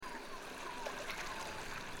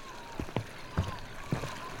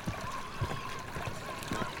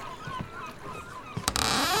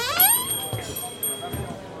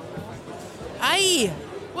Hey!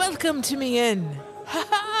 Welcome to me inn. Ha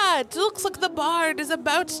ha! It looks like the bard is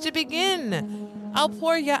about to begin. I'll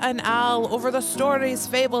pour ya an ale over the stories,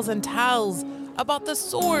 fables, and tales about the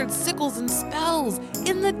swords, sickles, and spells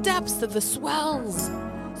in the depths of the swells.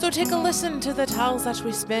 So take a listen to the tales that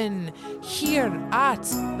we spin here at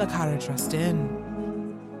the Carriage Rest Inn.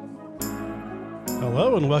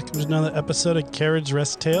 Hello and welcome to another episode of Carriage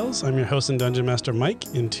Rest Tales. I'm your host and Dungeon Master Mike,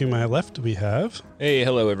 and to my left we have... Hey,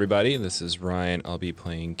 hello everybody. This is Ryan. I'll be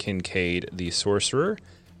playing Kincaid the Sorcerer.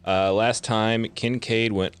 Last time,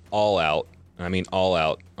 Kincaid went all out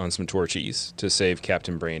on some torchies to save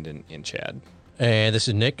Captain Brandon and Chad. And this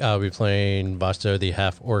is Nick. I'll be playing Vasto the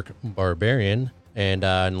Half-Orc Barbarian. And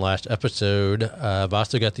in the last episode,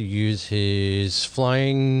 Vasto got to use his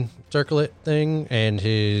flying circlet thing and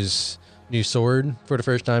his new sword for the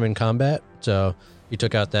first time in combat. So he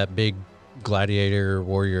took out that big gladiator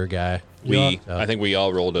warrior guy. I think we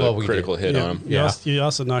all rolled a critical hit on him. You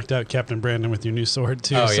also knocked out Captain Brandon with your new sword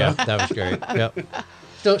too. Oh, yeah. That was great.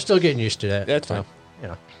 Yep. Still getting used to that. That's fine.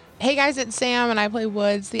 Yeah. Hey guys, it's Sam, and I play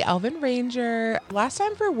Woods, the Elven Ranger. Last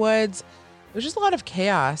time for Woods, it was just a lot of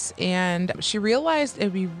chaos, and she realized it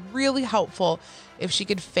would be really helpful if she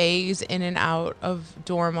could phase in and out of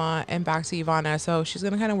Dorma and back to Ivana. So she's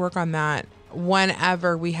going to kind of work on that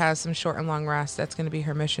whenever we have some short and long rests. That's going to be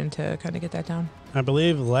her mission to kind of get that down. I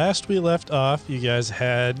believe last we left off, you guys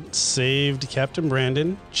had saved Captain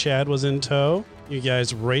Brandon. Chad was in tow. You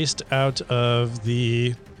guys raced out of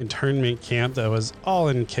the internment camp that was all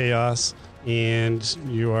in chaos, and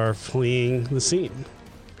you are fleeing the scene.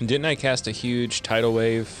 Didn't I cast a huge tidal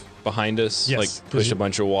wave behind us? Yes, like push a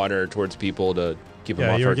bunch of water towards people to keep them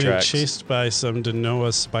off you were our getting tracks? chased by some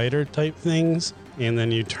Denoa spider type things, and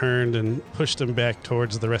then you turned and pushed them back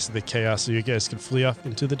towards the rest of the chaos so you guys could flee off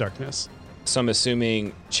into the darkness. So I'm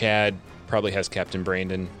assuming Chad probably has Captain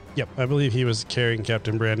Brandon. Yep, I believe he was carrying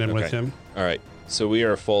Captain Brandon with him. All right. So we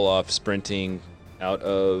are full off sprinting out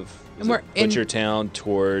of Butchertown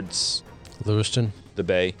towards Lewiston, the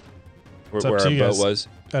bay, where up our to you boat guys. was.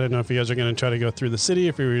 I don't know if you guys are going to try to go through the city,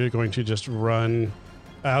 if you were going to just run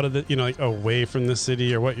out of the, away from the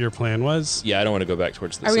city, or what your plan was. Yeah, I don't want to go back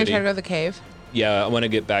towards the Are we city. going to try to go to the cave? Yeah, I want to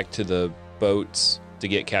get back to the boats to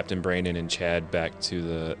get Captain Brandon and Chad back to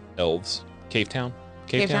the elves. Cave Town?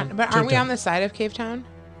 Cave Town. But aren't we on the side of Cave Town?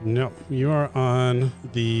 No, you are on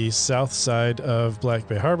the south side of Black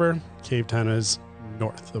Bay Harbor. Cave Town is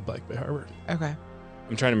north of Black Bay Harbor. Okay.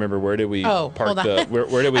 I'm trying to remember, where did we park hold on. the...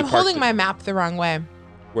 Where did we I'm park holding my map the wrong way.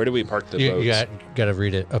 Where did we park the boats? You got to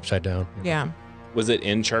read it upside down. Yeah. Was it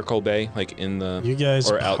in Charcoal Bay? Like in the... You guys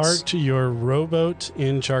or parked your rowboat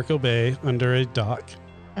in Charcoal Bay under a dock,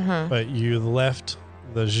 but you left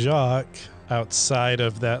the Jacques outside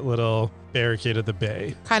of that little barricade of the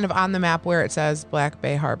bay. Kind of on the map where it says Black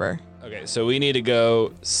Bay Harbor. Okay, so we need to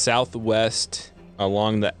go southwest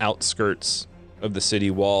along the outskirts of the city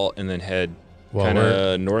wall and then head kind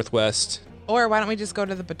of northwest. Or why don't we just go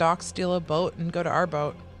to the dock, steal a boat, and go to our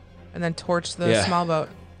boat, and then torch the small boat?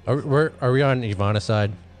 Are we on Ivana's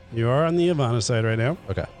side? You are on the Ivana side right now.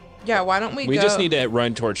 Okay. Yeah, why don't we go? We just need to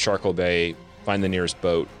run towards Charcoal Bay, find the nearest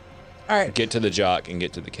boat, all right, get to the Jock, and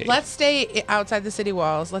get to the cave. Let's stay outside the city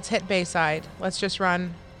walls. Let's hit Bayside. Let's just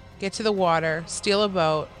run, get to the water, steal a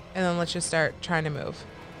boat, and then let's just start trying to move.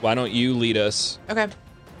 Why don't you lead us? Okay.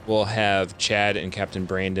 We'll have Chad and Captain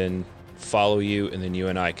Brandon follow you, and then you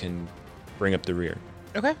and I can bring up the rear.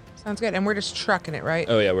 Okay, sounds good. And we're just trucking it, right?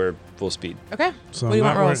 Oh, yeah, we're full speed. Okay. So what do you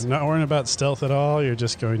want rolls? Not worrying about stealth at all. You're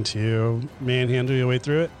just going to manhandle your way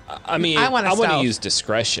through it. I mean, I I want want to stealth. use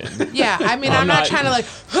discretion. Yeah, I mean, I'm not trying to like,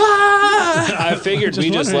 I figured we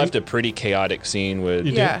just wondering. left a pretty chaotic scene with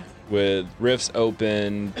with rifts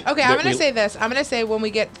open. Okay, I'm gonna say this. I'm gonna say when we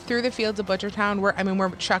get through the fields of Butchertown,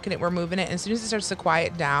 we're chucking it, we're moving it, and as soon as it starts to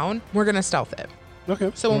quiet down, we're gonna stealth it.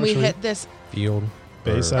 Okay. So when we hit this Field.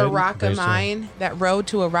 Bayside. Araka mine, that road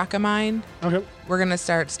to Araka mine, Okay. we're gonna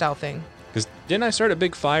start stealthing. Because didn't I start a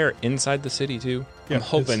big fire inside the city too? Yeah, I'm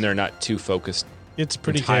hoping it's- they're not too focused It's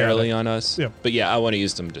pretty entirely chaotic. on us. Yeah. But yeah, I want to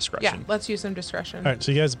use some Yeah, discretion. let's use some discretion. All right,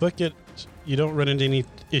 so you guys book it. You don't run into any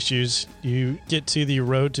issues. You get to the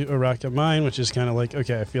road to Araka Mine, which is kind of like,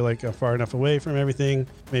 okay, I feel like I'm far enough away from everything.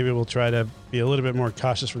 Maybe we'll try to be a little bit more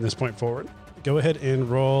cautious from this point forward. Go ahead and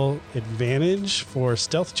roll advantage for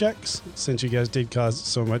stealth checks, since you guys did cause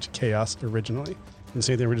so much chaos originally. And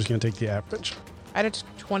same thing, we're just going to take the average. I did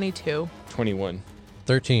 22. 21.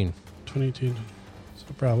 13. 22. So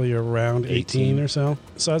probably around 18 or so.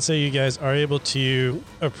 So I'd say you guys are able to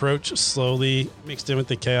approach slowly, mixed in with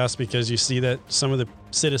the chaos, because you see that some of the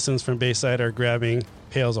citizens from Bayside are grabbing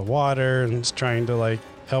pails of water and trying to like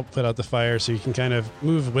help put out the fire so you can kind of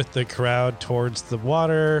move with the crowd towards the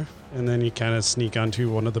water, and then you kind of sneak onto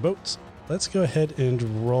one of the boats. Let's go ahead and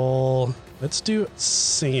roll. Let's do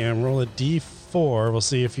Sam. Roll a D4. We'll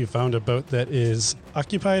see if you found a boat that is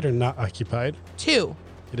occupied or not occupied. 2.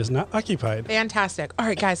 It is not occupied. Fantastic. All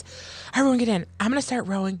right, guys. Everyone get in. I'm going to start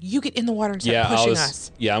rowing. You get in the water and start pushing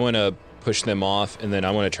us. Yeah, I'm going to push them off, and then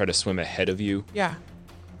I want to try to swim ahead of you. Yeah.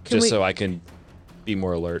 So I can be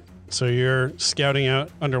more alert. So you're scouting out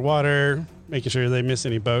underwater, making sure they miss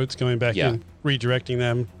any boats, going back and redirecting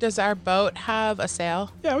them. Does our boat have a sail?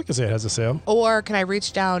 Yeah, we can say it has a sail. Or can I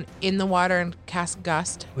reach down in the water and cast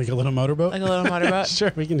Gust? Like a little motorboat? Like a little motorboat?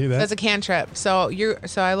 Sure, we can do that. That's a cantrip. So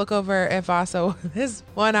I look over at Vaso with his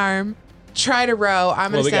one arm, try to row.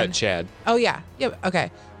 We got Chad. Oh, yeah. Yeah,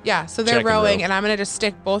 okay. Yeah, so they're Check and rowing, row. and I'm going to just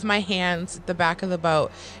stick both my hands at the back of the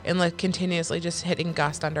boat and like continuously just hitting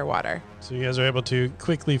Gust underwater. So you guys are able to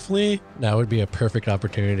quickly flee. That would be a perfect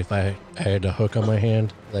opportunity if I had a hook on my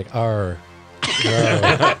hand. Like, R.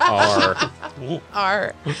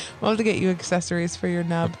 R. We'll have to get you accessories for your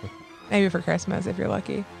nub. Maybe for Christmas if you're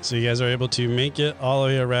lucky. So you guys are able to make it all the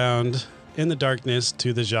way around in the darkness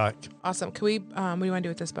to the Jacques. Awesome. Can we, what do you want to do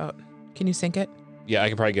with this boat? Can you sink it? Yeah, I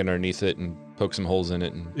can probably get underneath it and poke some holes in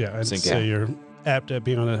it and I'd sink say it. you're apt at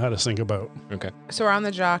being on how to sink a boat. Okay. So we're on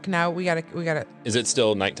the Jock now. We gotta. Is it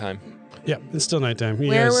still nighttime? Yeah, it's still nighttime.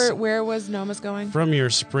 You guys, Where was Nomus going? from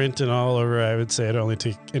your sprint and all over, I would say it only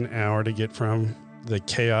took an hour to get from the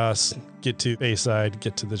chaos, get to Bayside,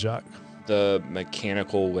 get to the Jacques. The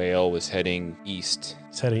mechanical whale was heading east.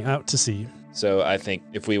 It's heading out to sea. So I think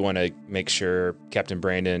if we want to make sure Captain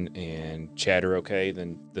Brandon and Chad are okay,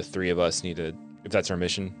 then the three of us need to, if that's our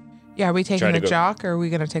mission. Yeah, are we taking Try to the go- Jock or are we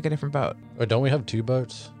gonna take a different boat? Or don't we have 2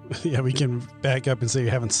 boats? Yeah, we can back up and say you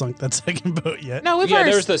haven't sunk that second boat yet. No, we've Yeah,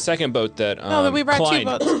 already. there was the second boat that we brought 2 Klein,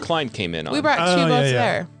 boats. Klein came in on. We brought 2 Oh, boats yeah.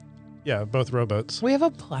 there. Yeah, both rowboats. We have a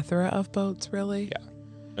plethora of boats, really. Yeah.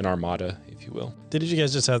 An armada, if you will. Did you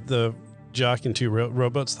guys just have the Jacques and 2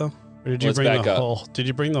 rowboats though? Or did you Let's bring back the up. whole? Did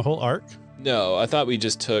you bring the whole arc? No, I thought we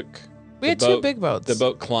just took We the had 2 boat- big boats. the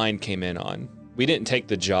boat Klein came in on. We didn't take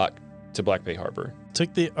the Jock to Black Bay Harbor.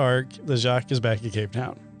 Took the arc. The Jacques is back at Cape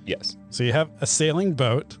Town. Yes. So you have a sailing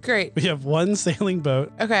boat. Great. We have 1 sailing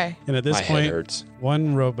boat, Okay. and at this My head point, hurts.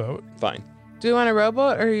 1 rowboat. Fine. Do we want a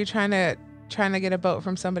rowboat or are you trying to get a boat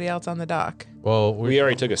from somebody else on the dock? Well, We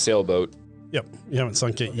already took a sailboat. Yep, you haven't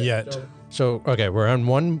sunk it yet. So, okay, we're on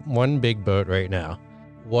one big boat right now.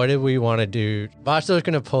 What do we want to do? Vasto's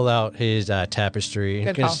going to pull out his tapestry and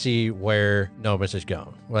Good can call. see where Nomus is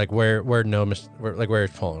going. Like where Nomus, where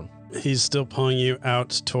it's pulling. He's still pulling you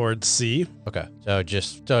out towards sea. Okay.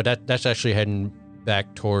 So that's actually heading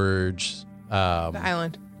back towards The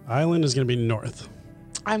island. Island is going to be north.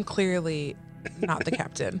 I'm clearly not the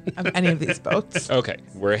captain of any of these boats. Okay,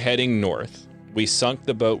 we're heading north. We sunk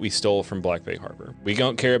the boat we stole from Black Bay Harbor. We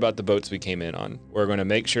don't care about the boats we came in on. We're going to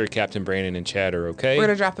make sure Captain Brandon and Chad are okay. We're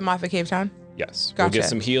gonna drop them off at Cape Town. Yes. We'll Gotcha. get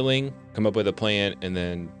some healing, come up with a plan, and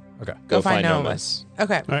then Go find Nomus. Nomus.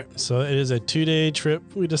 Okay. All right, so it is a 2-day trip.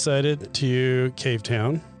 We decided to Cave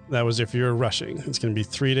Town. That was if you're rushing. It's going to be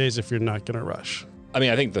 3 days if you're not going to rush. I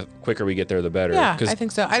mean, I think the quicker we get there, the better. Yeah, 'Cause- I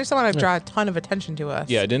think so. I just don't want to draw a ton of attention to us.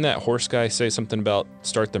 yeah, didn't that horse guy say something about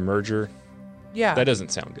start the merger? Yeah. That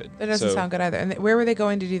doesn't sound good. That doesn't So sound good either. And where were they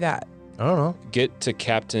going to do that? I don't know. Get to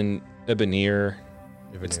Captain Ebeneer.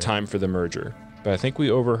 It's time for the merger. But I think we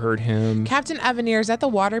overheard him. Captain Eveneer, is that the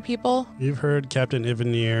water people? You've heard Captain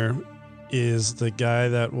Ivanir is the guy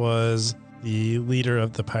that was the leader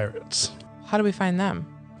of the pirates. How do we find them?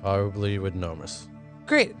 Probably with Nomus.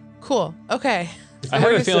 Great. Cool. Okay. I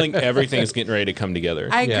have a feeling everything's getting ready to come together.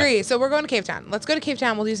 I agree. So we're going to Cape Town. Let's go to Cape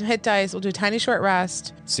Town. We'll do some hit dice. We'll do a tiny short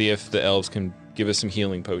rest. See if the elves can give us some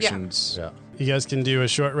healing potions. Yeah. You guys can do a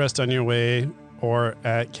short rest on your way or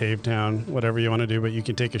at Cave Town, whatever you want to do, but you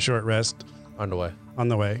can take a short rest On the way. on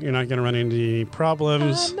the way. You're not going to run into any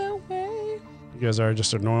problems. On the way. You guys are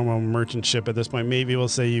just a normal merchant ship at this point. Maybe we'll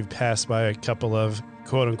say you've passed by a couple of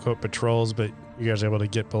quote unquote patrols, but you guys are able to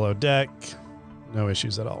get below deck. No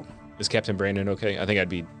issues at all. Is Captain Brandon okay? I think I'd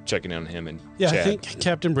be checking in on him and Yeah, Chad. I think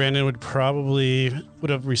Captain Brandon would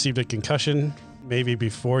have received a concussion maybe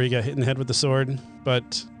before he got hit in the head with the sword.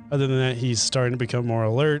 But other than that, he's starting to become more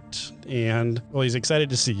alert and, well, he's excited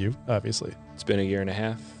to see you, obviously. It's been a year and a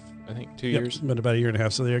half, I think, 2 Yep, years. been about a year and a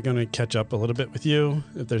half. So they're going to catch up a little bit with you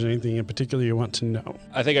if there's anything in particular you want to know.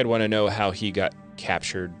 I think I'd want to know how he got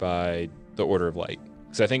captured by the Order of Light.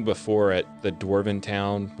 Because I think before at the Dwarven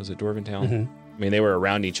Town, was it Dwarven Town? Mhm. I mean, they were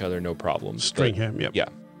around each other, no problems. but- Stringham, yep. Yeah.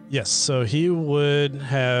 Yes, so he would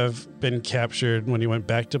have been captured when he went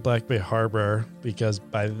back to Black Bay Harbor because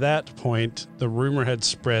by that point, the rumor had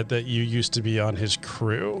spread that you used to be on his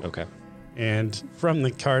crew. Okay. And from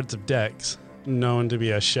the cards of Dex, known to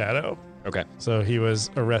be a shadow. Okay. So he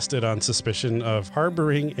was arrested on suspicion of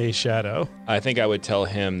harboring a shadow. I think I would tell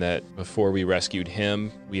him that before we rescued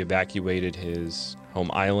him, we evacuated his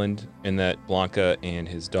home island and that Blanca and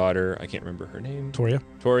his daughter, I can't remember her name,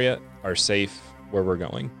 Toria, are safe where we're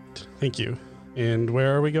going. thank you. And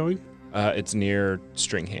where are we going? It's near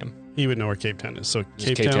Stringham. He would know where Cape Town is. So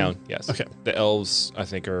It's Cape Town, yes. Okay. The elves, I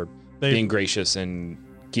think, are They- being gracious and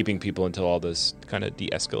keeping people until all this kind of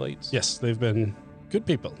de-escalates. Yes, they've been good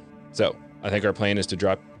people. So I think our plan is to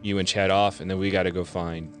drop you and Chad off, and then we got to go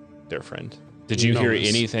find their friend. Did you hear Nomus.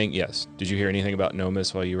 anything? Yes. Did you hear anything about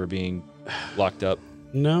Nomus while you were being locked up?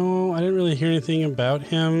 No, I didn't really hear anything about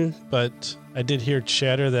him, but I did hear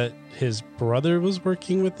chatter that his brother was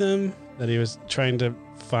working with him, that he was trying to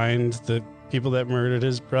find the people that murdered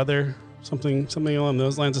his brother. Something along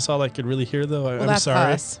those lines. That's all I could really hear, though. Well, I'm that's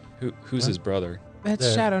sorry. us. Who's his brother? That's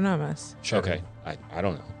There. Shadow Nomus. Okay. I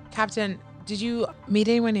don't know. Captain, did you meet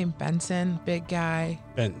anyone named Benson? Big guy.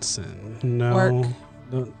 Benson. No. Work.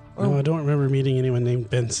 No, Or- no, I don't remember meeting anyone named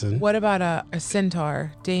Benson. What about a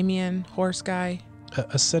centaur? Damien, horse guy?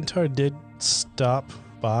 A centaur did stop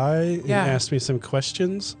by and Yeah. ask me some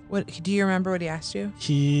questions. What do you remember what he asked you?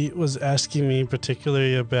 He was asking me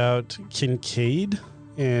particularly about Kincaid,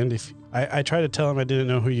 and if I tried to tell him I didn't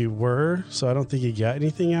know who you were, so I don't think he got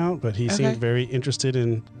anything out, but he Okay. seemed very interested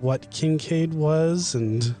in what Kincaid was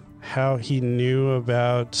and how he knew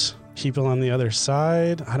about people on the other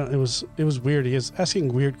side. It was weird. He was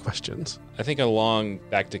asking weird questions. I think along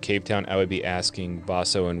back to Cape Town, I would be asking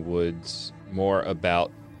Basso and Woods more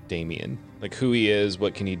about Damien. Like who he is,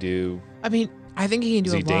 what can he do? I mean, I think he can do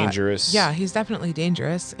Is a he lot. dangerous? Yeah, he's definitely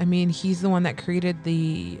dangerous. I mean, he's the one that created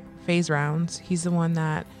the phase rounds. He's the one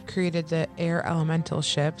that created the air elemental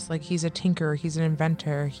ships. Like he's a tinkerer, he's an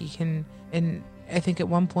inventor. He can, and I think at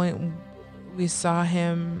one point we saw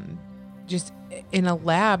him just in a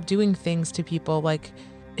lab doing things to people. Like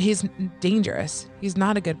he's dangerous. He's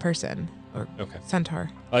not a good person or Okay. centaur.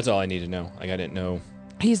 That's all I need to know. Like I didn't know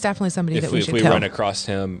He's definitely somebody if that we if should we kill. run across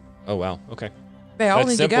him. Oh wow. Okay. They all That's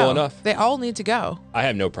need to simple go. enough. They all need to go. I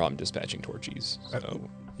have no problem dispatching Torchies. So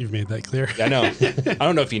You've made that clear. I know. I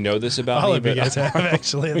don't know if you know this about All me, of you but guys have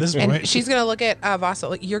actually at this And point. she's gonna look at Vasa.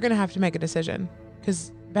 Like, you're gonna have to make a decision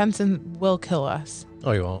because Benson will kill us.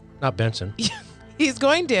 Oh, you won't. Not Benson. He's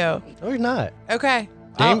going to. No, he's not. Okay.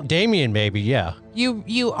 Damien, maybe. Yeah.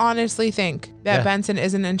 You honestly think that Yeah. Benson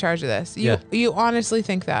isn't in charge of this? Yeah. You honestly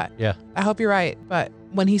think that? Yeah. I hope you're right. But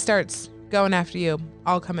when he starts going after you,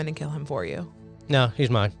 I'll come in and kill him for you. No, he's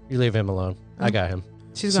mine. You leave him alone. I got him.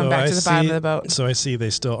 She's going back to the bottom of the boat. So I see they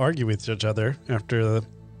still argue with each other after the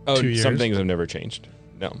 2 years. some things have never changed.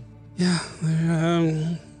 No. Yeah.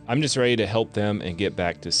 I'm just ready to help them and get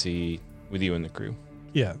back to sea with you and the crew.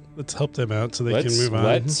 Yeah. Let's help them out so they Let's can move on.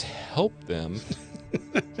 let's help them.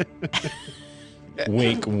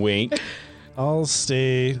 Wink, wink. I'll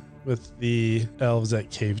stay with the elves at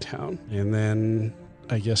Cave Town, and then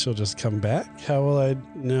I guess you'll just come back. How will I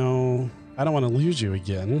know? I don't want to lose you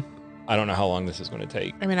again. I don't know how long this is going to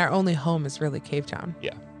take. I mean, our only home is really Cave Town.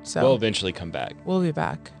 Yeah. So We'll eventually come back. we'll be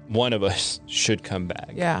back. One of us should come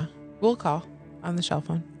back. Yeah. We'll call on the shell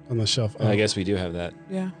phone. On the shelf. And I guess we do have that.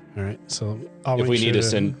 Yeah. All right. So I'll If make we sure need to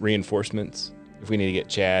send reinforcements, if we need to get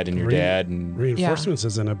Chad and your dad and reinforcements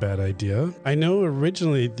isn't a bad idea. I know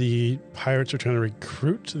originally the pirates were trying to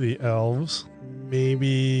recruit the elves.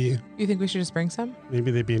 Maybe You think we should just bring some?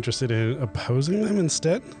 they'd be interested in opposing them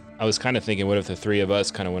instead. I was kind of thinking, what if the three of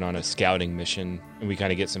us kind of went on a scouting mission and we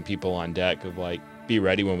kind of get some people on deck of like, be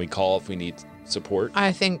ready when we call if we need support.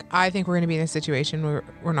 I think we're going to be in a situation where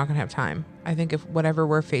we're not going to have time. I think if whatever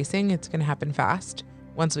we're facing, it's going to happen fast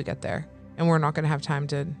once we get there. And we're not going to have time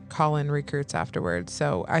to call in recruits afterwards.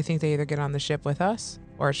 So I think they either get on the ship with us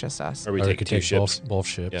or it's just us. Or we Or take could two ships. Both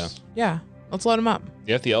ships. Yeah. Yeah. Let's load them up.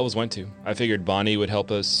 Yeah, if the elves went to. I figured Bonnie would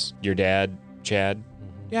help us, your dad, Chad,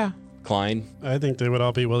 Yeah. Klein. I think they would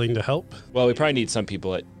all be willing to help. Well, we probably need some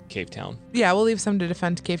people at Cape Town. Yeah. We'll leave some to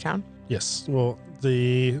defend Cape Town. Yes. Well,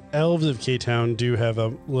 the elves of K-Town do have a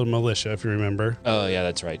little militia, if you remember. Oh, yeah,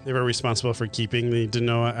 that's right. They were responsible for keeping the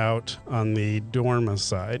Denoa out on the Dorma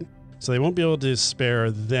side. So they won't be able to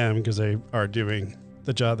spare them because they are doing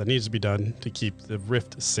the job that needs to be done to keep the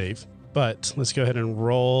rift safe. But let's go ahead and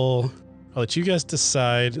roll. I'll let you guys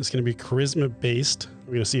decide. It's going to be charisma based.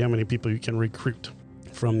 We're going to see how many people you can recruit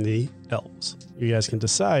from the elves. You guys can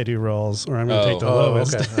decide who rolls, or I'm going to take the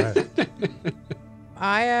lowest. Okay. All right.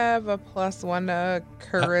 I have a +1 to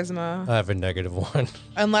charisma, I have a -1.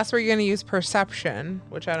 unless we're going to use perception,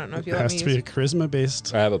 which I don't know if you It let has me to be use. a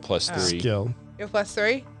charisma-based I have a +3. skill. You have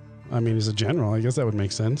 +3? I mean, he's a general. I guess that would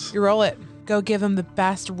make sense. You roll it. Go give him the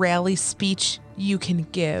best rally speech you can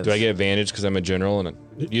give. Do I get advantage because I'm a general and I'm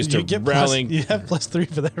used to You get rallying? you have +3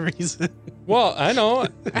 for that reason. Well, I know,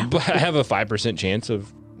 but I have a 5% chance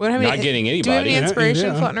of What, how many- not getting Do you have any anybody. Yeah, inspiration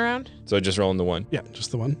yeah. floating around? So just rolling the 1. Yeah, just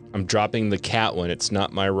the one. I'm dropping the cat one. It's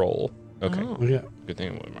not my roll. Okay. Oh. Oh, yeah. Good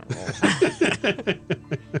thing it wasn't my roll.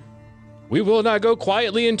 We will not go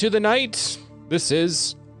quietly into the night. This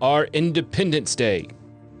is our Independence Day.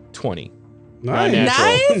 20. Nice.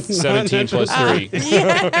 Not-natural. Nice. 17 plus 3.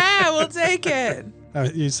 Yeah, we'll take it.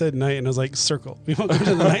 You said night, and I was like, circle. We won't go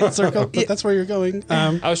to the night circle, but that's where you're going.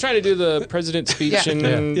 I was trying to do the president's speech Yeah.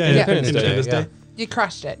 and Yeah, Independence Day. Independence yeah. Day. You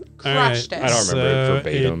crushed it. All Crushed right. it. I don't remember So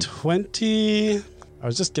verbatim. a 20. I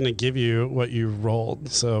was just going to give you what you rolled.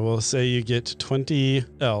 So we'll say you get 20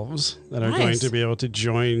 elves that are going Nice. to be able to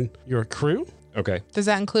join your crew. Okay. Does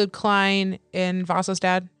that include Klein and Vasso's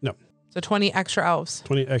dad? No. So 20 extra elves.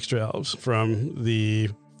 20 extra elves from the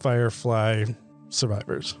Firefly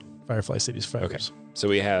survivors. Firefly City's fighters. So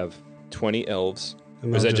we have 20 elves.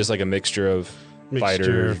 And Or is they'll that just like a mixture of mixture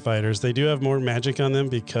fighters? of fighters? They do have more magic on them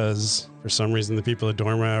because for some reason the people at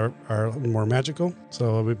Dorma are more magical.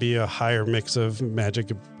 So it would be a higher mix of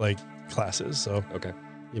magic like classes. So, Okay.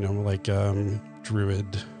 like druid,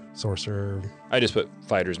 sorcerer. I just put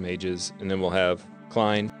fighters, mages, and then we'll have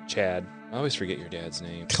Klein, Chad. I always forget your dad's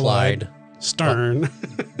name. Clyde. Stern.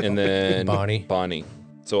 And then Bonnie.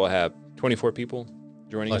 So we'll have 24 people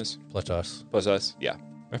joining us, Plus us. plus us. Yeah. Am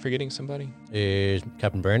I forgetting somebody? Is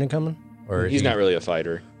Captain Brandon coming? Or is He's he- not really a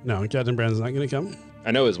fighter. No, Captain Brandon's not going to come.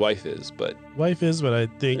 I know his wife is, but Wife is, but I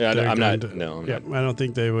think yeah, they're I'm going not. to. No, I'm Yeah, not. I don't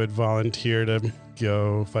think they would volunteer to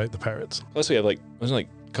go fight the pirates. Plus, we have wasn't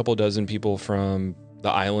a couple dozen people from the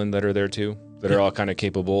island that are there too, that are all kind of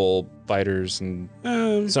capable fighters in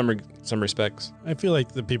some respects. I feel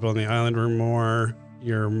like the people on the island were more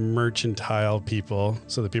your mercantile people,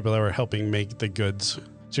 so the people that were helping make the goods.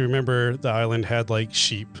 So you remember the island had like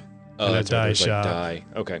sheep, Oh, And a that's right, dye there's, shop. Dye.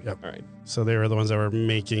 Okay. Yep. All right. so they were the ones that were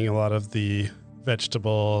making a lot of the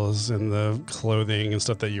vegetables and the clothing and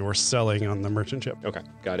stuff that you were selling on the merchant ship. Okay.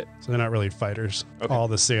 Got it. So they're not really fighters. Okay. All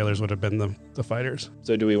the sailors would have been the fighters.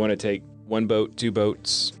 So do we want to take one boat, 2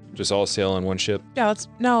 boats, just all sail on one ship? Yeah,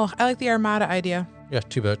 I like the Armada idea. Yeah,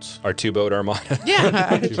 2 boats. Our 2-boat armada?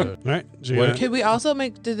 Yeah. 2 boats. All right. So What- you're Could we also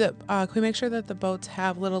can we make sure that the boats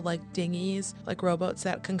have little like dinghies, like rowboats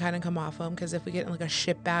that can kind of come off them? Because if we get in like a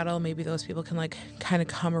ship battle, maybe those people can like kind of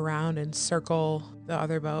come around and circle the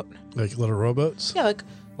other boat. like little rowboats, Yeah,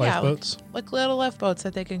 lifeboats. like little lifeboats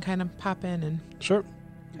that they can kind of pop in and. Sure.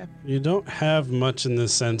 Okay. You don't have much in the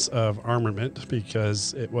sense of armament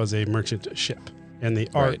because it was a merchant ship. And the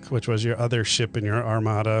Ark, Right. which was your other ship in your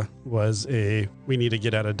armada, was a we need to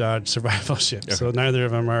get out of Dodge survival ship. Okay. So neither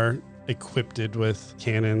of them are equipped with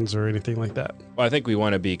cannons or anything like that. Well, I think we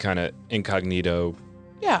want to be kind of incognito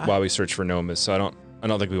Yeah. while we search for Nomus. So I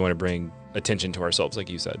don't think we want to bring attention to ourselves,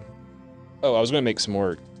 like you said. Oh, I was going to make some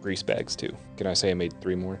more grease bags too. Can I say I made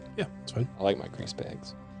 3 more? Yeah, that's fine. I like my grease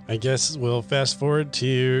bags. I guess we'll fast forward to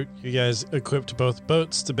you guys equipped both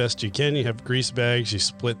boats the best you can. You have grease bags. You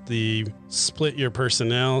split your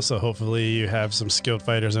personnel, so hopefully you have some skilled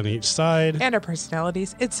fighters on each side. And our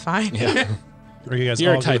personalities. It's fine. Yeah. Are you guys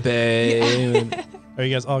You're all type A. Are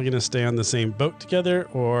you guys all going to stay on the same boat together,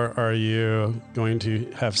 or are you going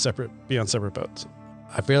to have be on separate boats?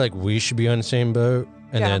 I feel like we should be on the same boat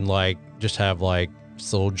and Yeah. then like just have like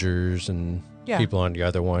soldiers and Yeah. people on the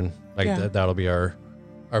other one. Like Yeah. that'll be our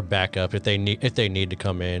backup if they need to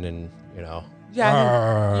come in and Yeah.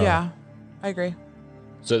 Yeah. I agree.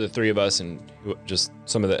 So the 3 of us and just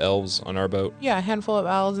some of the elves on our boat Yeah, a handful of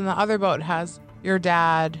elves, and the other boat has your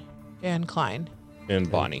dad and Klein and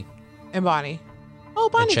Bonnie. and Bonnie. Oh,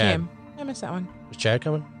 Bonnie Chad. came. I missed that one. Is Chad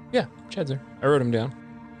coming? Yeah, Chad's there. I wrote him down.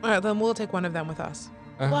 All right, then we'll take one of them with us.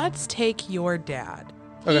 Uh-huh. Let's take your dad.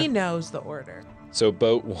 Okay. He knows the order. So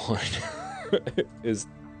boat 1 is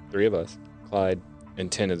 3 of us, Clyde,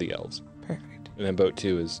 and 10 of the elves. Perfect. And then boat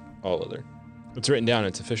 2 is all other. It's written down.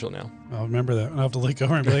 It's official now. I'll remember that. I'll have to look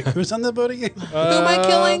over and be like, who's on the boat again? Who am I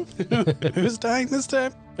killing? Who's dying this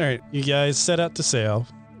time? All right, you guys set out to sail,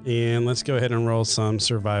 and let's go ahead and roll some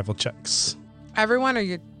survival checks. Everyone, are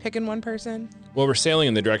you picking one person? Well, we're sailing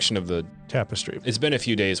in the direction of the... Tapestry. It's been a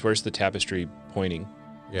few days. Where's the tapestry pointing?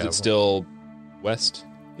 Yeah. Is it still west?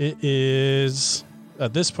 It is,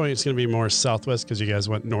 at this point, it's going to be more southwest because you guys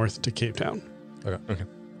went north to Cape Town.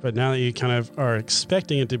 But now that you kind of are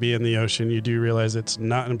expecting it to be in the ocean, you do realize it's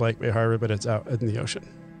not in Black Bay Harbor, but it's out in the ocean.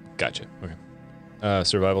 Gotcha. Okay.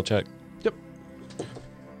 Survival check. Yep.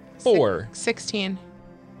 4. 16.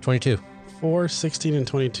 22. 4, 16, and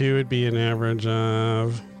 22 would be an average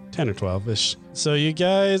of 10 or 12-ish. So you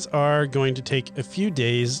guys are going to take a few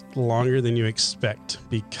days longer than you expect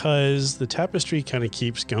because the tapestry kind of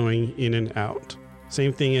keeps going in and out.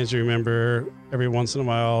 Same thing as you remember, every once in a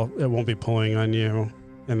while, it won't be pulling on you,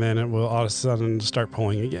 and then it will all of a sudden start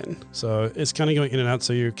pulling again. So it's kind of going in and out.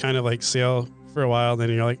 So you kind of like sail for a while, then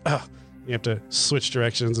you're like, oh, you have to switch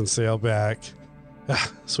directions and sail back.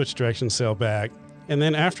 Switch directions, sail back. And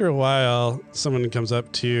then after a while, someone comes up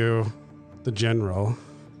to the general.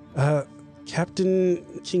 Captain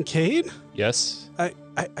Kincaid? Yes. I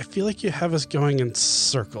feel like you have us going in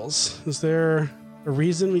circles. Is there a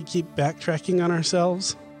reason we keep backtracking on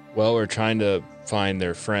ourselves? Well, we're trying to find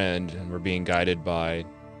their friend, and we're being guided by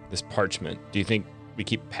this parchment. Do you think we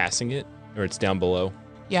keep passing it, or it's down below?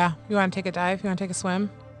 Yeah. You want to take a dive? You want to take a swim?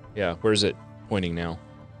 Yeah. Where's it pointing now?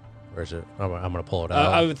 Where's it? I'm going to pull it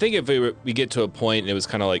out. I would think if we get to a point, and it was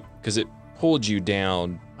kind of like, because it pulled you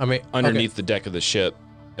down underneath the deck of the ship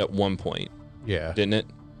at one point, yeah. didn't it?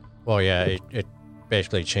 Well, yeah, it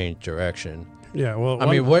basically changed direction. Yeah, well...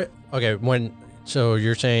 So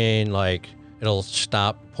you're saying, like, it'll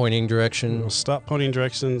stop pointing direction? We'll stop pointing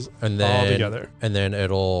directions and then, altogether. And then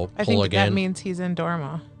it'll pull I think again? that means he's in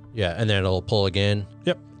Dorma. Yeah, and then it'll pull again?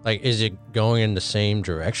 Yep. Like, is it going in the same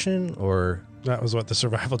direction, or... That was what the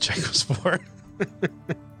survival check was for.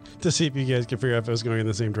 To see if you guys could figure out if it was going in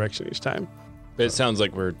the same direction each time. But it sounds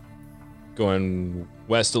like we're going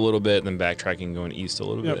west a little bit, and then backtracking, going east a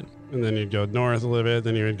little bit. And then you'd go north a little bit,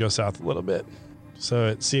 then you would go south a little bit. So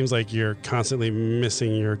it seems like you're constantly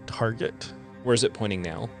missing your target. Where's it pointing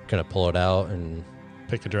now? Kind of pull it out and...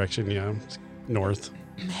 Pick a direction, north.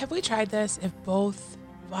 Have we tried this? If both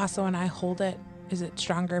Vaso and I hold it, is it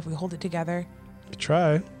stronger if we hold it together?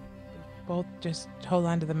 Try. Both just hold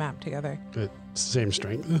on to the map together. It's same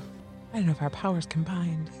strength. I don't know if our powers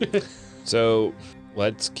combined. So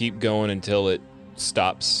let's keep going until it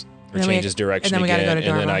stops or And then changes direction and then we again, gotta go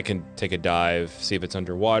to and then Dorma. I can take a dive, see if it's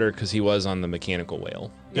underwater, because he was on the mechanical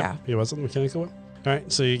whale. Yeah. He wasn't mechanical. All right,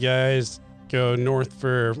 so you guys go north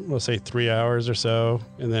for, let's say, 3 hours or so,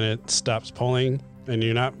 and then it stops pulling, and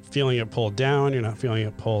you're not feeling it pull down, you're not feeling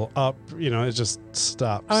it pull up, it just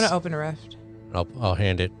stops. I want to open a rift. I'll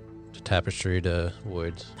hand it to Tapestry to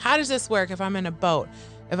Woods. How does this work if I'm in a boat?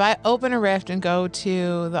 If I open a rift and go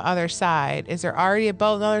to the other side, is there already a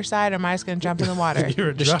boat on the other side, or am I just going to jump in the water?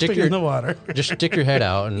 You're Just dropping stick your- in the water. Just stick your head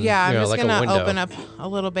out and Yeah, I'm just like going a to window. open up a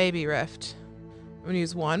little baby rift. I'm going to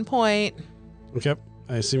use 1 point. Okay,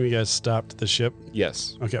 I assume you guys stopped the ship.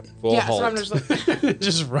 Yes. Okay. Full yeah, halt. so I'm just like,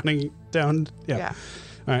 Just running down. yeah.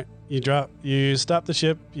 All right, you stop the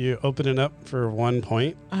ship, you open it up for 1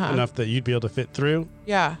 point, Uh-huh. enough that you'd be able to fit through.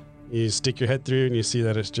 Yeah. You stick your head through and you see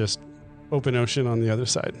that it's just open ocean on the other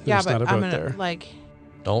side. Yeah, There's but not a I'm boat going there. to, like,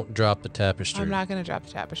 Don't drop the Tapestry. I'm not going to drop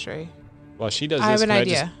the tapestry. While she does I have this, an can I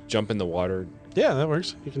idea. just jump in the water? Yeah, that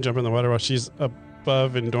works. You can jump in the water while she's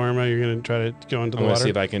above in Dorma. You're going to try to go into I'm the going to water. see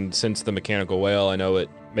if I can sense the mechanical whale. I know it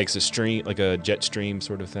makes a stream, like a jet stream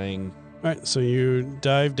sort of thing. All right, so you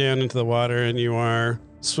dive down into the water and you are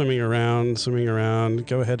swimming around.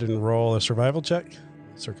 Go ahead and roll a survival check.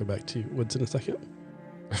 Circle back to Woods in a second.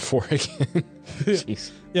 4 again.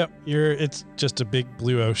 Jeez. Yep, it's just a big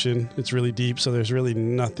blue ocean. It's really deep, so there's really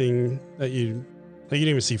nothing that you don't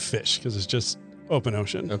even see fish because it's just open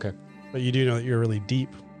ocean. Okay. But you do know that you're really deep.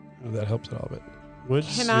 That helps it all a bit.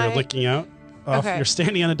 Woods, Can you're I- looking out. Off, Okay. You're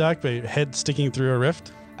standing on a dock, but your head sticking through a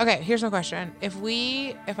rift. Okay, here's my question. If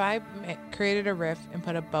I created a rift and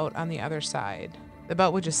put a boat on the other side, the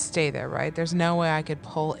boat would just stay there, right? There's no way I could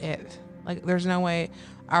pull it. Like, there's no way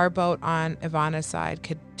our boat on Ivana's side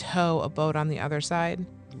could tow a boat on the other side.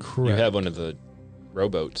 Correct. You have one of the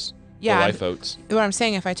rowboats. Yeah, The I'm- lifeboats. What I'm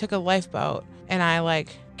saying, if I took a lifeboat and I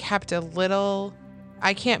kept a little,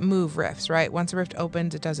 I can't move rifts, right? Once a rift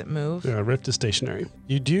opens, it doesn't move. Yeah, rift is stationary.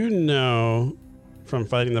 You do know from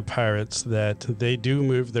fighting the pirates that they do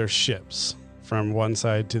move their ships from one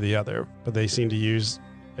side to the other, but they seem to use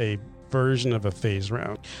a version of a phase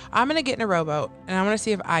round. I'm gonna get in a rowboat and I'm gonna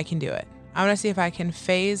see if I can do it. I'm gonna see if I can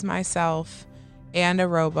phase myself and a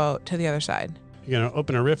rowboat to the other side. You're going to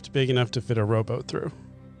open a rift big enough to fit a rowboat through.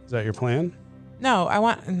 Is that your plan? No,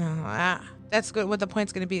 that's good. What the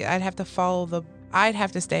point's gonna be? I'd have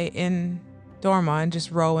to stay in Dorma and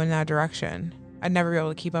just row in that direction. I'd never be able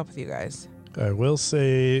to keep up with you guys. I will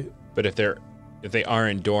say But if they are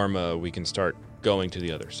in Dorma, we can start going to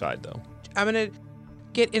the other side, though. I'm gonna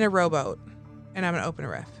get in a rowboat and I'm going to open a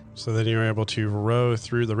rift. So then you're able to row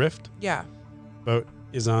through the rift. Yeah, Boat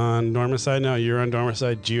is on Norma's side now. You're on Norma's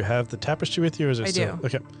side. Do you have the tapestry with you, or is it I still? do.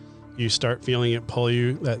 Okay. You start feeling it pull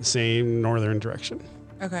you that same northern direction.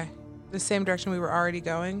 okay. The same direction we were already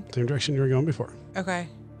going. Same direction you were going before. Okay,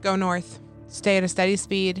 go north. Stay at a steady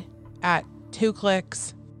speed at 2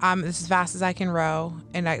 clicks. This is as fast as I can row,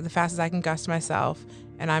 and the fastest I can gust myself.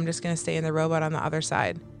 And I'm just gonna stay in the rowboat on the other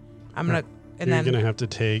side. I'm gonna, and You're then going to have to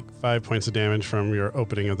take 5 points of damage from your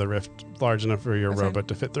opening of the rift, large enough for your Okay. rowboat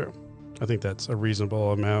to fit through. I think that's a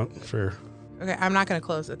reasonable amount for. okay, I'm not gonna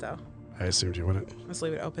close it though. I assumed you wouldn't. Let's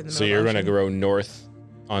leave it open. In the So middle you're of going the to ocean. go north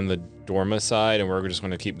on the Dorma side, and we're just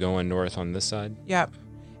going to keep going north on this side? Yep.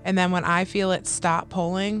 And then when I feel it stop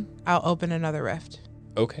pulling, I'll open another rift.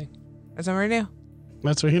 Okay. That's what we're gonna do.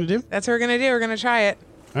 That's what you're going to do? That's what we're gonna do. We're gonna try it.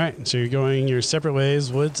 All right. So you're going your separate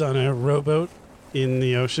ways. Woods on a rowboat in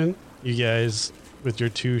the ocean. You guys with your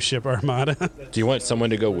 2-ship armada. Do you want someone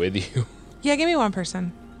to go with you? Yeah, give me one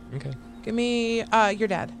person. Okay. Give me your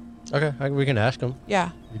dad. Okay, we can ask him.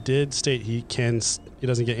 Yeah. You did state he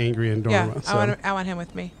doesn't get angry in Dorma. Yeah, So I want him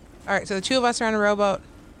with me. All right, so the 2 of us are on a rowboat,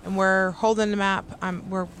 and we're holding the map.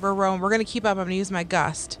 We're rowing. We're gonna keep up. I'm gonna use my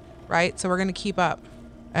gust, right? So we're gonna keep up.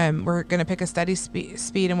 We're gonna pick a steady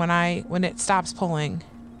speed, and when it stops pulling.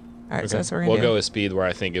 All right, so that's what we're gonna We'll do. go a speed where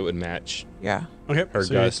I think it would match. Yeah. okay. Or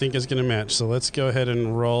So you gust. think it's going to match. So let's go ahead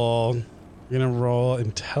and roll. You're going to roll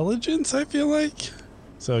intelligence, I feel like.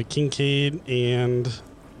 So Kincaid and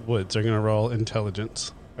Woods are going to roll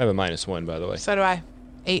intelligence. I have a -1, by the way. So do I.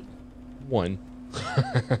 8. 1.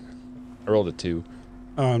 I rolled a 2.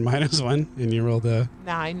 Oh, and -1, and you rolled a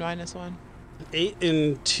 9 minus 1. 8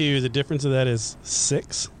 and 2. The difference of that is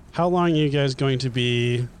 6. How long are you guys going to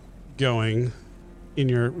be going in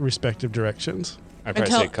your respective directions? I'd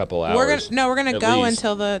probably say a couple hours. We're gonna at go least.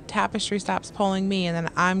 until the tapestry stops pulling me, and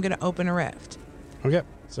then I'm gonna open a rift. Okay.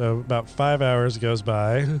 So about 5 hours goes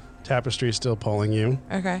by. Tapestry's still pulling you.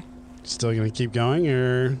 Okay. Still going to keep going,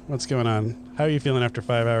 or what's going on? How are you feeling after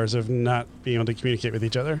 5 hours of not being able to communicate with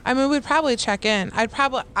each other? I mean, we'd probably check in. I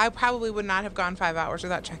probably would not have gone 5 hours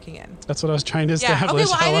without checking in. That's what I was trying to Yeah. establish.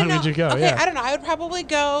 Okay. Well, How I long didn't know. would you go? Okay. Yeah. I don't know. I'd probably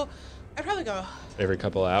go Every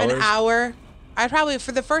couple hours? an hour.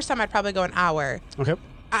 For the first time, I'd probably go an hour. Okay.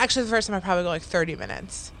 Actually, the first time I'd probably go like 30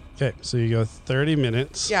 minutes. Okay. So you go 30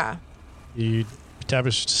 minutes. Yeah.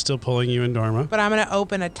 Tapestry's still pulling you in Dorma. But I'm gonna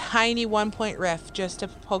open a tiny 1-point rift just to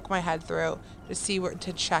poke my head through to see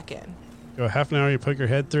to check in. Go half an hour. You poke your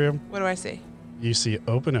head through. What do I see? You see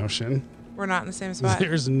open ocean. We're not in the same spot.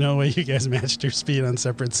 There's no way you guys matched your speed on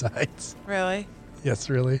separate sides. Really? Yes,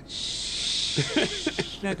 really.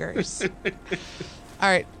 Snuggers. All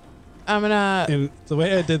right. I'm gonna. And the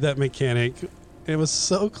way I did that mechanic, it was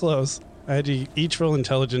so close. I had you each roll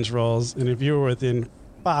intelligence rolls, and if you were within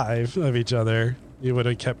 5 of each other, you would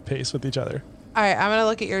have kept pace with each other. All right. I'm gonna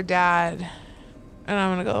look at your dad, and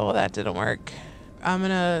I'm gonna go. Well, that didn't work. I'm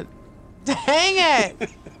gonna. Dang it!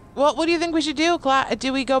 What do you think we should do,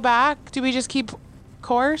 Do we go back? Do we just keep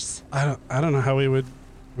course? I don't know how we would,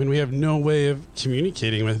 when we have no way of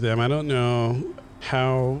communicating with them. I don't know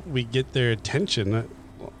how we get their attention.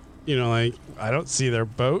 Like I don't see their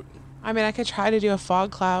boat, I mean, I could try to do a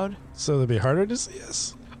fog cloud. so it'd be harder to see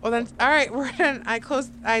us. Well then, all right.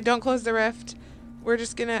 I don't close the rift.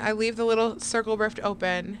 I leave the little circle rift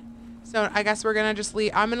open. So I guess we're gonna just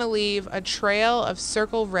leave. I'm gonna leave a trail of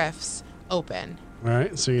circle rifts open. All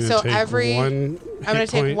right, so you're So gonna take I'm gonna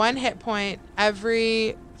take 1 hit point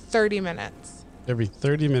every 30 minutes. every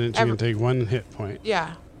 30 minutes. You're gonna take 1 hit point.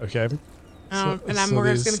 Yeah. Okay. And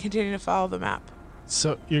we're just gonna continue to follow the map.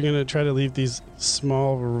 So you're gonna try to leave these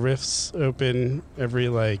small rifts open every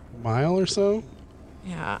mile or so.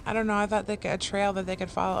 Yeah. I don't know. I thought a trail that they could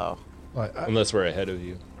follow. Unless we're ahead of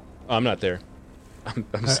you. Oh, I'm not there. I'm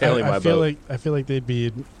sailing my boat. I feel like they'd be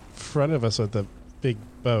in front of us with the big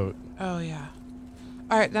boat Oh yeah.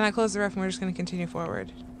 All right. Then I close the rift and we're just gonna continue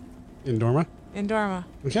forward. in Dorma. In Dorma.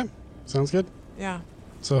 Okay, sounds good. Yeah.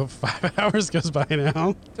 So 5 hours goes by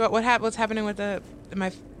now. So what's happening with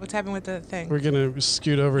what's happening with the thing? We're gonna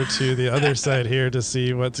scoot over to the other side here to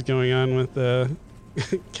see what's going on with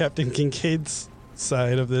Captain Kincaid's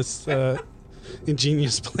side of this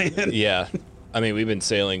ingenious plan. Yeah. I mean, we've been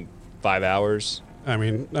sailing 5 hours. I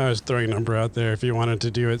mean, I was throwing a number out there. If you wanted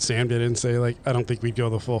to do it, Sam did and say I don't think we'd go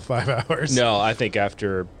the full 5 hours. No, I think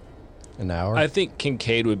after... An hour? I think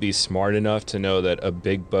Kincaid would be smart enough to know that a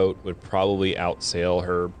big boat would probably outsail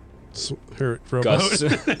her Her rowboat. gusts.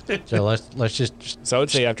 So let's just So I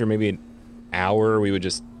would say after maybe an hour, we would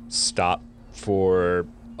just stop for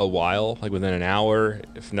a while, within an hour.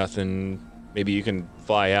 If nothing, maybe you can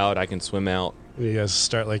fly out, I can swim out. You guys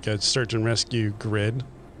start like a search and rescue grid.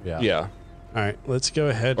 Yeah. All right, let's go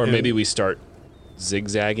ahead. Or maybe we start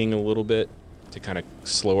zigzagging a little bit to kind of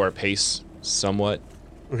slow our pace somewhat.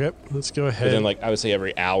 Okay, let's go ahead. But then, like, I would say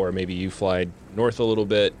every hour, maybe you fly north a little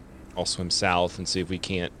bit, I'll swim south and see if we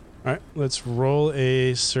can't. All right, let's roll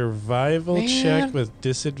a survival check with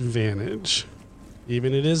disadvantage.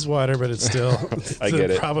 Even it is water, but it's still I get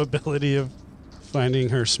it. Probability of finding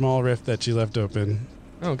her small rift that she left open.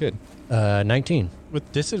 Oh, good. 19. With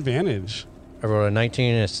disadvantage. I rolled a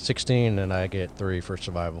 19 and a 16, and I get 3 for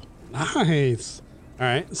survival. Nice. All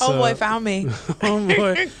right. So Homeboy found me.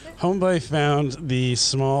 Homeboy found the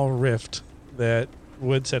small rift that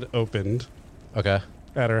Woods had opened Okay.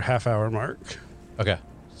 at her half-hour mark. Okay.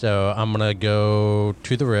 So I'm going to go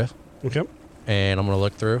to the rift, Okay. and I'm going to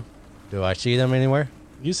look through. Do I see them anywhere?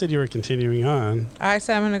 You said you were continuing on. I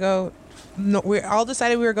said I'm going to go. No, we all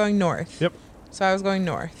decided we were going north. Yep. So I was going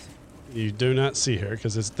north. You do not see her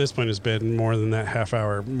because at this point it's been more than that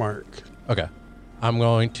half-hour mark. Okay. I'm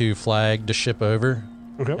going to flag the ship over,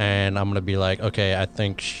 Okay. and I'm going to be like, okay, I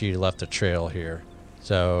think she left a trail here.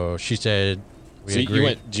 So she said, we So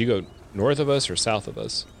agreed. did you go north of us or south of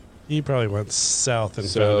us? He probably went south and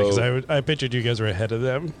So- found it because I pictured you guys were ahead of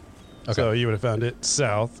them. Okay. So you would have found it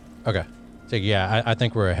south. Okay. So yeah, I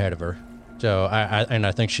think we're ahead of her. So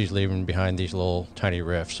I think she's leaving behind these little tiny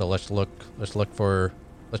rifts. So let's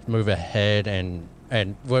move ahead and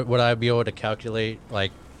would I be able to calculate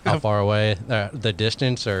like how far away the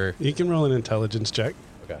distance or? You can roll an intelligence check.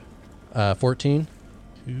 Okay. 14.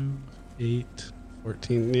 2, 8,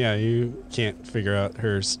 14. Yeah, you can't figure out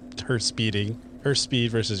her speeding. Her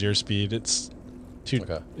speed versus your speed. It's too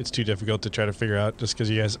difficult to try to figure out just because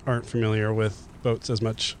you guys aren't familiar with boats as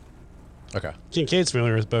much. Okay. Kincaid's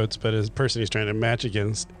familiar with boats, but his person he's trying to match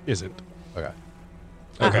against isn't. Okay.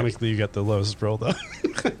 Ironically, you got the lowest roll though.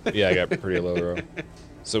 Yeah, I got pretty low row.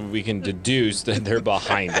 So we can deduce that they're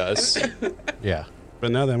behind us. Yeah.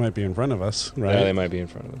 But now they might be in front of us, right? Yeah, they might be in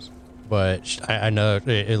front of us. But I know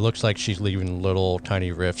it looks like she's leaving little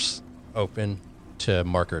tiny rifts open to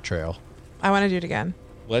mark her trail. I want to do it again.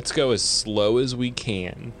 Let's go as slow as we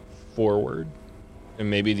can forward, and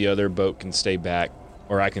maybe the other boat can stay back,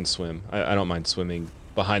 or I can swim. I don't mind swimming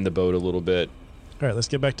behind the boat a little bit. All right, let's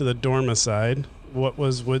get back to the Dorma side. What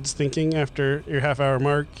was Woods thinking after your half-hour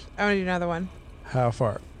mark? I want to do another one. How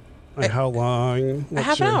far? Like how long? A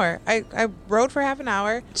half an hour. I rode for half an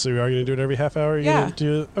hour. So you are going to do it every half hour? Yeah. Gonna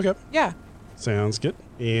do it? Okay. Yeah. Sounds good.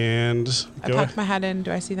 And I popped my head in.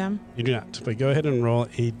 Do I see them? You do not, but go ahead and roll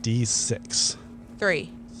a d6.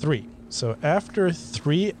 3. 3. So after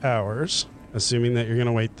 3 hours, assuming that you're going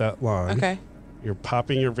to wait that long, Okay. you're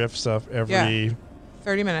popping your riffs up every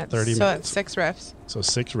 30 minutes. 30 so minutes. that's 6 riffs. So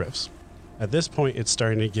 6 riffs. At this point, it's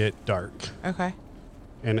starting to get dark. Okay.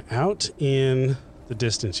 And out in the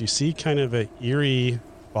distance, you see kind of an eerie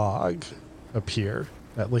fog appear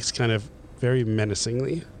that looks kind of very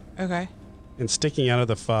menacingly. Okay. And sticking out of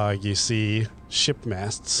the fog, you see ship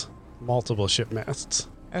masts, multiple ship masts.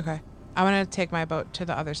 Okay. I'm going to take my boat to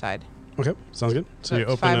the other side. Okay, sounds good. So you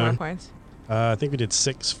that's open 5 more points. I think we did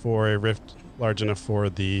 6 for a rift large enough for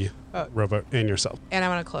the rowboat and yourself. And I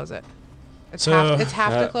want to close it. It's So,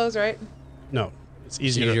 half to close, right? No, it's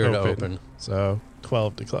easier to open. So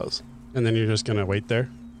 12 to close. And then you're just going to wait there?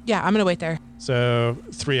 Yeah, I'm going to wait there. So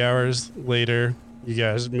 3 hours later, you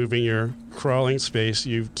guys moving your crawling space,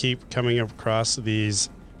 you keep coming across these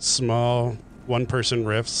small one-person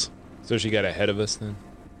rifts. So she got ahead of us then?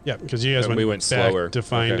 Yeah, because you guys And we went back slower. to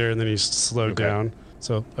find Okay. her, and then you slowed Okay. down.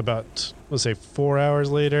 So about, let's say, 4 hours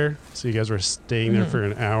later, so you guys were staying there for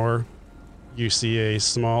an hour, you see a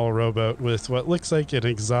small rowboat with what looks like an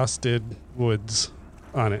exhausted Woods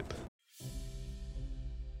on it.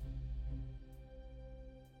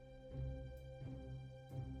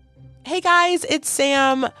 Hey guys, it's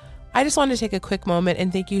Sam. I just wanted to take a quick moment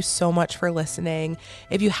and thank you so much for listening.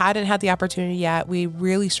 If you hadn't had the opportunity yet, we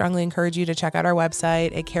really strongly encourage you to check out our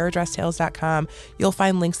website at caradresstales.com. You'll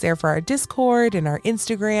find links there for our Discord and our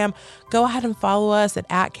Instagram. Go ahead and follow us at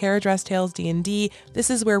caradresstalesdnd. This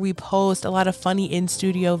is where we post a lot of funny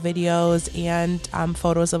in-studio videos and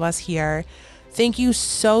photos of us here. Thank you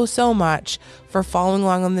so much for following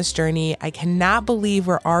along on this journey. I cannot believe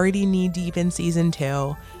we're already knee-deep in season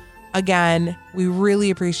 2. Again, we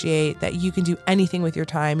really appreciate that you can do anything with your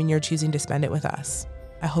time and you're choosing to spend it with us.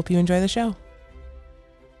 I hope you enjoy the show.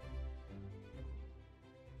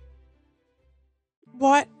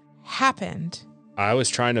 What happened? I was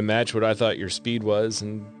trying to match what I thought your speed was,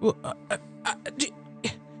 and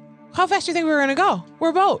How fast do you think we were going to go?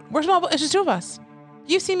 We're a boat. We're a small boat. It's just 2 of us.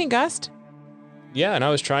 You've seen me gust. yeah, and I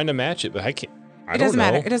was trying to match it, but I can't. I It don't doesn't know.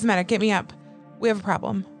 matter. It doesn't matter. Get me up. We have a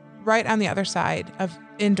problem. Right on the other side of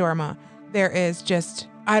in Dorma, there is just,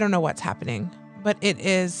 I don't know what's happening, but it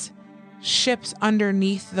is ships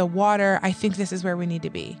underneath the water. I think this is where we need to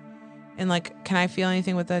be. And like, can I feel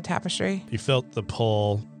anything with the tapestry? You felt the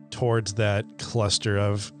pull towards that cluster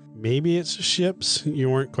of maybe it's ships. You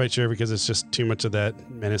weren't quite sure because it's just too much of that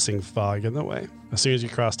menacing fog in the way. As soon as you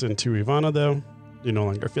crossed into Ivana, though, you no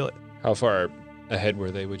longer feel it. How far ahead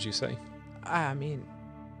were they, would you say? I mean,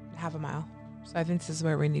 half a mile. So I think this is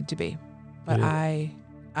where we need to be. But Yeah.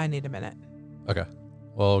 I need a minute. Okay.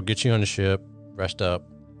 Well, get you on the ship, rest up.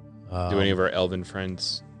 Do any of our elven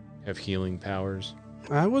friends have healing powers?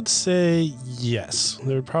 I would say yes.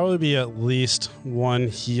 There would probably be at least one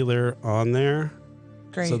healer on there.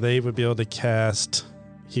 Great. So they would be able to cast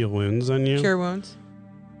heal wounds on you. Cure wounds.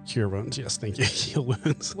 Cure wounds, yes, thank you. Heal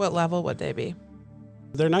wounds. What level would they be?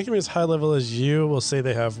 They're not going to be as high level as you. We'll say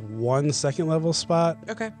they have 1 second level spot,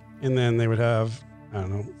 Okay. and then they would have, I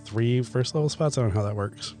don't know, 3 first level spots. I don't know how that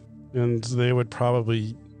works. And they would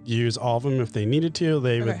probably use all of them if they needed to.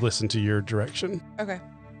 They would Okay. listen to your direction. Okay.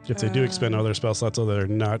 If they do expend other spell slots, though, they're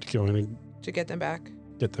not going to To get them back.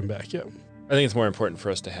 get them back. Yeah. I think it's more important for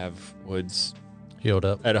us to have Woods Healed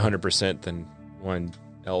up. at 100% than one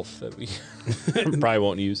elf that we probably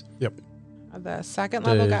won't use. The second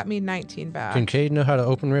level The- got me 19 back. Kincaid know how to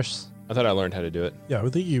open rifts? I thought I learned how to do it. Yeah, I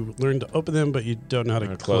think you learned to open them, but you don't know how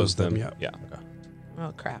to Or close them yet. Yeah.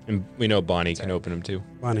 Oh, crap. And we know Bonnie can open them too.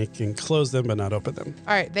 Bonnie can close them, but not open them.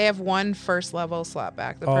 All right. They have one first level slot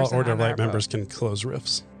back. The All person Order on of our Light boat. members can close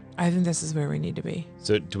rifts. I think this is where we need to be.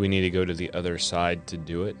 So do we need to go to the other side to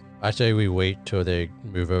do it? I say we wait till they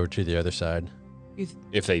move over to the other side.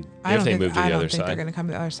 If they I don't think, move to I the don't other think they're side. going to come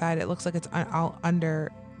to the other side. It looks like it's all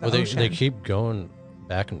under the Well, ocean. they keep going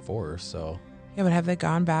back and forth, so. Yeah, but have they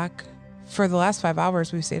gone back? For the last 5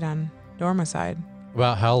 hours, we've stayed on Dorma side.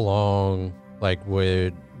 About how long, like,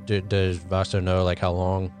 does Vasto know, like, how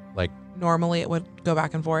long, like, Normally, it would go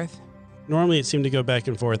back and forth. Normally, it seemed to go back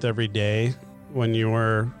and forth every day when you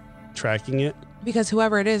were tracking it. Because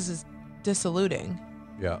whoever it is dissoluting.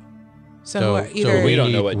 yeah. So, either we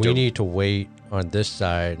don't know what we need to wait on this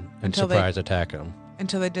side and Until they- surprise attack them.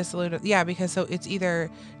 until they dissolute it. Yeah, because so it's either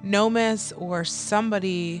Nomus or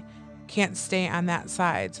somebody can't stay on that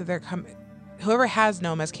side. So they're coming. Whoever has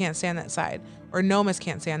Nomus can't stay on that side, or Nomus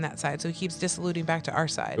can't stay on that side. So he keeps dissoluting back to our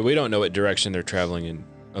side. But we don't know what direction they're traveling in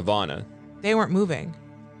Ivana. They weren't moving.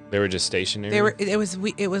 They were just stationary. They were. It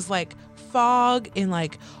was like fog, and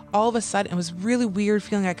like all of a sudden it was really weird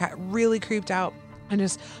feeling. I got really creeped out, and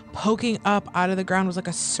just poking up out of the ground was like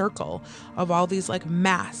a circle of all these like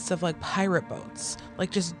masts of like pirate boats,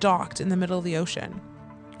 like just docked in the middle of the ocean.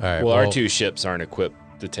 All right. Well, our 2 ships aren't equipped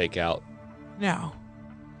to take out. No.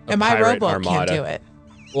 A And my pirate rowboat armada. can't do it.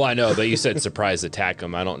 Well, I know, but you said surprise attack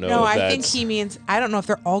them. I don't know. No, if I that's, think he means, I don't know if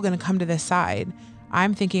they're all going to come to this side.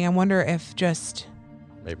 I'm thinking, I wonder if just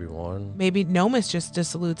maybe one. maybe Nomus just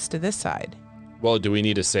dissolutes to this side. Well, do we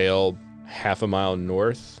need to sail half a mile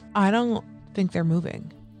north? I don't think they're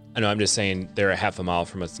moving. I know. I'm just saying they're a half a mile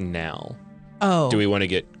from us now. Oh. Do we want to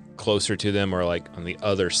get closer to them, or like on the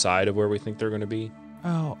other side of where we think they're going to be?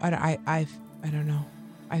 Oh, I don't know.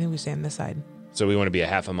 I think we stay on this side So we want to be a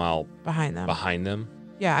half a mile behind them. behind them.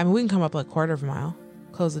 Yeah, I mean, we can come up like quarter of a mile,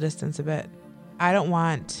 close the distance a bit. I don't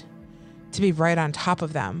want to be right on top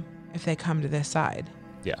of them if they come to this side.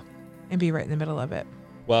 Yeah. And be right in the middle of it.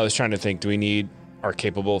 Well, I was trying to think. Do we need our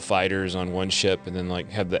capable fighters on one ship and then like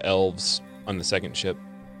have the elves on the second ship?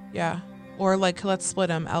 Yeah. Or like, let's split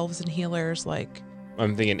them, elves and healers, like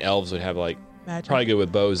I'm thinking elves would have like magic. probably good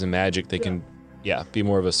with bows and magic. They can, be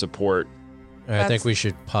more of a support. I think That's- we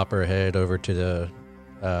should pop our head over to the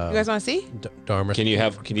You guys want to see? Dharma. Can you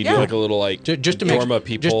do Yeah. like a little like just to make Dorma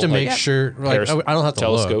people just to make like, sure, like, I don't have to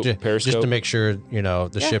telescope, look, just to periscope? make sure, the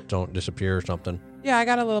Yeah. ship don't disappear or something. Yeah, I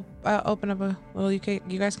got a little, open up a little, you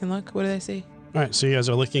guys can look. What do they see? All right, so you guys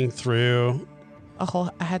are looking through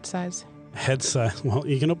A head size. head size. Well,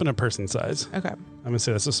 you can open a person size. Okay. I'm going to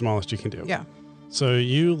say that's the smallest you can do. Yeah. So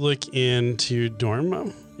you look into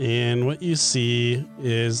Dorma, and what you see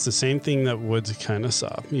is the same thing that Woods kind of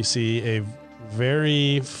saw. You see a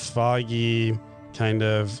very foggy kind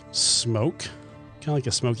of smoke, kind of like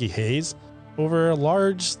a smoky haze, over a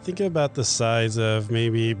large, think about the size of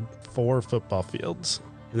maybe 4 football fields.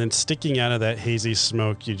 And then sticking out of that hazy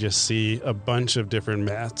smoke, you just see a bunch of different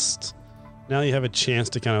masts. Now you have a chance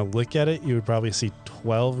to kind of look at it, you would probably see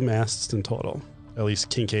 12 masts in total. At least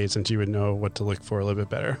Kincaid, since you would know what to look for a little bit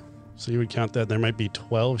better. So you would count that there might be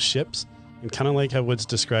 12 ships. And kind of like how Woods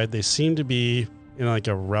described, they seem to be in like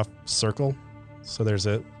a rough circle. So there's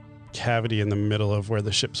a cavity in the middle of where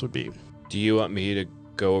the ships would be. Do you want me to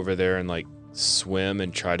go over there and like swim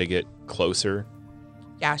and try to get closer?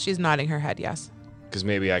 Yeah, she's nodding her head, yes. Because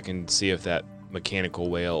maybe I can see if that mechanical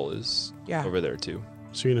whale is Yeah. over there too.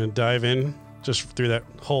 So you're going to dive in just through that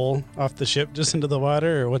hole off the ship, just into the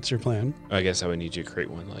water, or what's your plan? I guess I would need you to create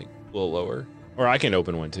one like a little lower. Or I can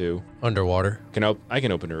open one too. Underwater. I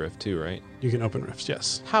can open a rift too, right? You can open rifts,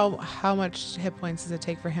 yes. How much hit points does it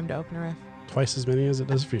take for him to open a rift? Twice as many as it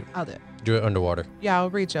does for you. I'll do it. Do it underwater. Yeah, I'll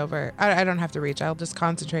reach over. I don't have to reach. I'll just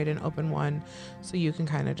concentrate and open one so you can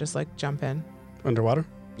kind of just like jump in. Underwater?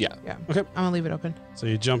 Yeah. Yeah. Okay. I'm going to leave it open. So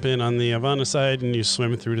you jump in on the Ivana side and you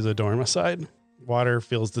swim through to the Dorma side. Water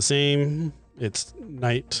feels the same. It's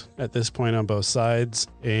night at this point on both sides,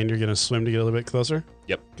 and you're going to swim to get a little bit closer.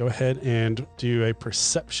 Yep. Go ahead and do a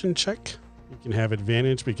perception check. You can have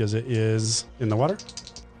advantage because it is in the water.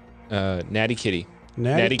 Natty Kitty.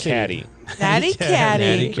 Natty Catty. Natty Catty.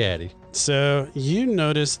 Natty Catty. So you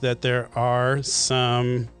notice that there are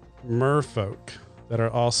some merfolk that are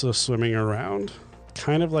also swimming around,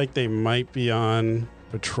 kind of like they might be on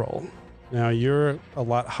patrol. Now you're a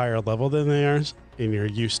lot higher level than they are, and you're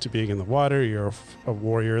used to being in the water. You're a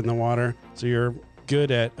warrior in the water, so you're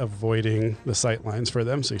good at avoiding the sight lines for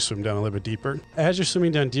them, so you swim down a little bit deeper. As you're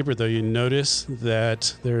swimming down deeper, though, you notice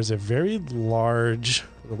that there's a very large,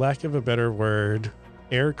 for the lack of a better word,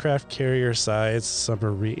 aircraft carrier size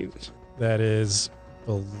submarine that is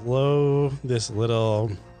below this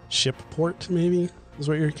little ship port, maybe is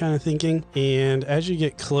what you're kind of thinking. And as you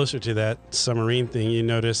get closer to that submarine thing, you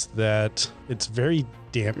notice that it's very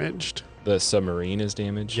damaged. The submarine is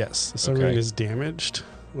damaged? Yes, the submarine Okay. is damaged.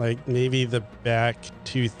 Like maybe the back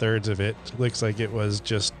 2/3 of it looks like it was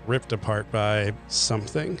just ripped apart by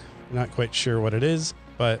something. Not quite sure what it is,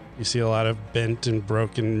 but you see a lot of bent and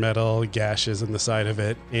broken metal gashes in the side of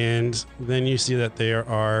it. And then you see that there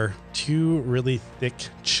are two really thick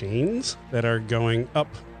chains that are going up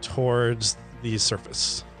towards the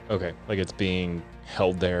surface. Okay. Like it's being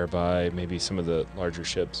held there by maybe some of the larger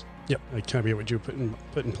ships. Yep, that kind of be what you put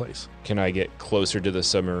in place. Can I get closer to the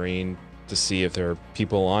submarine to see if there are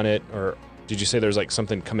people on it? Or did you say there's like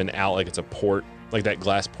something coming out, like it's a port, like that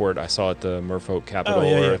glass port I saw at the Merfolk capital? Oh,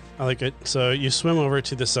 yeah, or yeah. I like it. So you swim over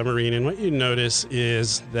to the submarine, and what you notice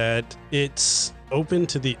is that it's open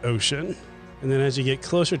to the ocean. And then as you get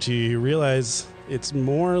closer to you realize it's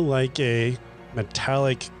more like a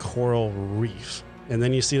metallic coral reef. And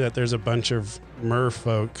then you see that there's a bunch of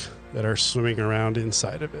merfolk that are swimming around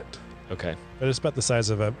inside of it. Okay. But it's about the size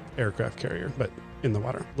of an aircraft carrier, but in the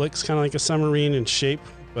water. Looks kind of like a submarine in shape,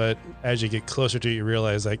 but as you get closer to it, you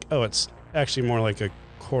realize like, oh, it's actually more like a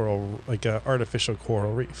coral, like an artificial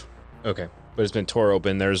coral reef. Okay. But it's been tore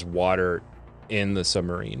open. There's water in the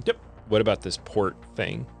submarine. Yep. What about this port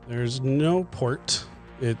thing? There's no port.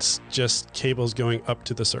 It's just cables going up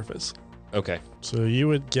to the surface. Okay. So you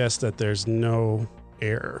would guess that there's no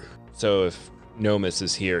air. So if Nomus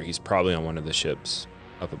is here, he's probably on one of the ships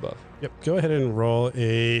up above. Yep. Go ahead and roll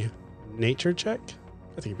a nature check.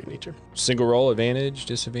 I think it'd be nature. Single roll, advantage,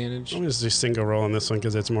 disadvantage? I'm going to do single roll on this one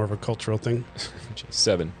because it's more of a cultural thing.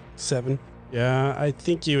 7. 7. Yeah, I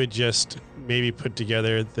think you would just maybe put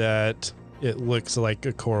together that it looks like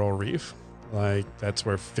a coral reef. Like that's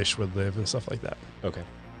where fish would live and stuff like that. Okay.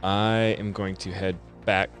 I am going to head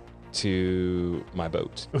back to my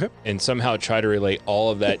boat. Okay. And somehow try to relate all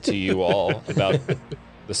of that to you all about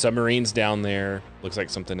the submarines down there. Looks like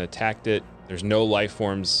something attacked it. There's no life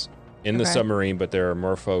forms in the Okay. submarine, but there are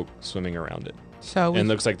merfolk swimming around it. So, And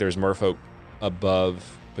looks like there's merfolk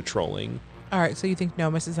above patrolling. all right. So you think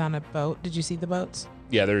Nomus is on a boat? Did you see the boats?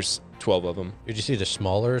 Yeah, there's 12 of them. Did you see the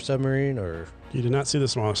smaller submarine or? You did not see the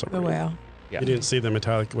small The submarine. whale. Yeah. You didn't see the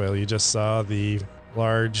metallic whale. You just saw the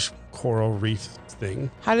large coral reef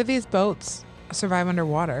thing. How do these boats survive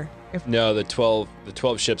underwater? If No, the 12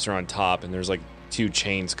 ships are on top, and there's like 2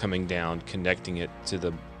 chains coming down connecting it to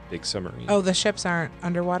the big submarine. Oh, the ships aren't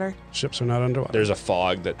underwater? Ships are not underwater. There's a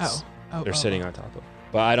fog that's Oh. they're sitting on top of.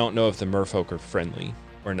 But I don't know if the merfolk are friendly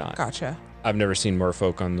or not. Gotcha. I've never seen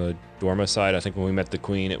merfolk on the Dorma side. I think when we met the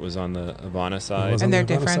queen, it was on the Ivana side. was And on they're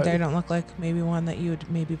the other different. side. They don't look like maybe one that you would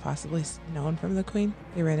maybe possibly known from the queen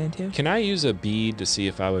they ran into. Can I use a bead to see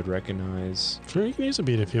if I would recognize? Sure, you can use a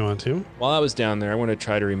bead if you want to. While I was down there, I want to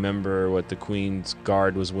try to remember what the queen's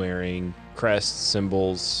guard was wearing. Crests,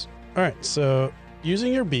 symbols. All right, so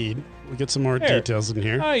using your bead, we'll get some more Here. details in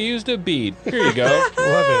here. I used a bead. Here you go. Love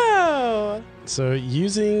it. Oh. So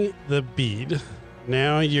using the bead,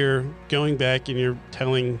 now you're going back and you're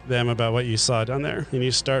telling them about what you saw down there. And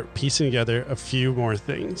you start piecing together a few more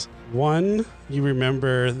things. One, you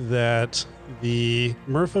remember that the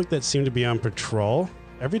merfolk that seemed to be on patrol,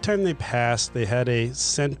 every time they passed, they had a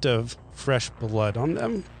scent of fresh blood on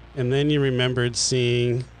them. And then you remembered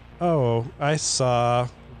seeing, oh, I saw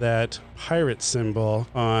that pirate symbol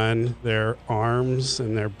on their arms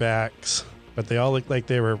and their backs, but they all looked like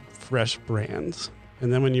they were fresh brands.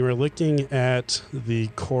 And then when you were looking at the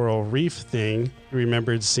coral reef thing, you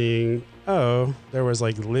remembered seeing, oh, there was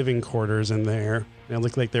like living quarters in there. And it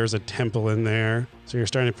looked like there was a temple in there. So you're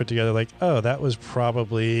starting to put together like, oh, that was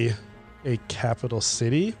probably a capital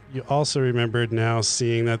city. You also remembered now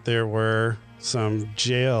seeing that there were some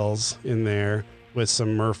jails in there with some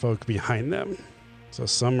merfolk behind them. So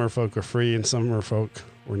some merfolk were free and some merfolk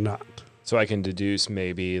were not. So I can deduce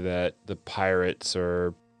maybe that the pirates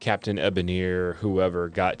or Captain Ebonier, whoever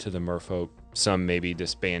got to the merfolk, some maybe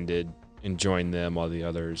disbanded and joined them while the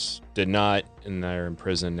others did not, and they're in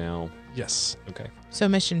prison now. Yes. Okay. So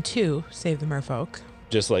mission 2, save the merfolk.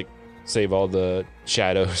 Just like save all the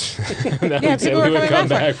shadows that Yeah, we said people we were would coming come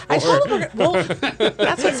back back for. I for. told them well,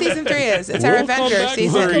 that's what season 3 is. It's our We'll come Avengers back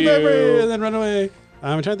season. for Come you. over and then run away.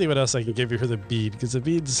 I'm trying to think what else I can give you for the bead, because the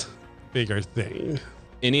bead's a bigger thing.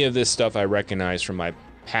 Any of this stuff I recognize from my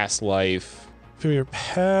past life. From your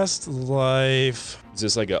past life, Is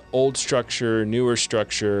this like an old structure, newer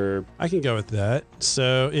structure? I can go with that.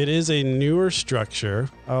 So it is a newer structure.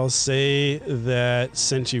 I'll say that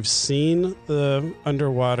since you've seen the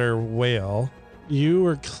underwater whale, you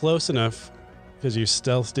were close enough because you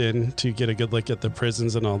stealthed in to get a good look at the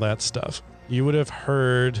prisons and all that stuff. You would have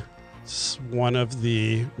heard one of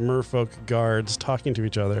the merfolk guards talking to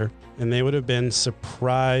each other, and they would have been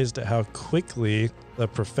surprised at how quickly the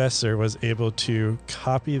professor was able to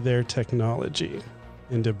copy their technology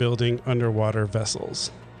into building underwater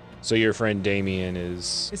vessels. So your friend Damien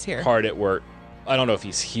is here. hard at work. I don't know if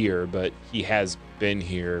he's here, but he has been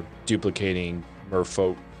here duplicating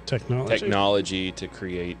merfolk technology to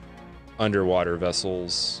create underwater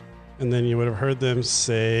vessels. And then you would have heard them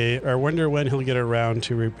say, or wonder when he'll get around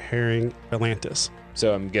to repairing Atlantis.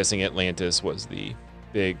 So I'm guessing Atlantis was the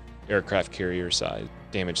big aircraft carrier size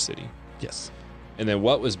damaged city. Yes. And then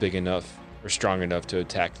what was big enough or strong enough to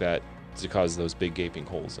attack that to cause those big gaping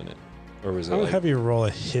holes in it? Or was it I'll like, have you roll a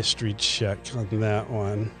history check on that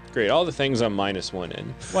one. great, all the things I'm -1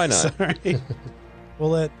 in. Why not? Sorry. We'll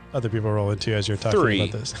let other people roll it too as you're talking 3.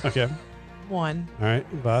 about this. Okay. 1. All right.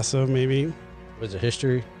 Vaso, maybe. Was it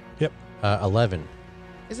history? Yep. 11.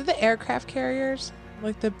 Is it the aircraft carriers?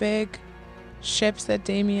 Like the big ships that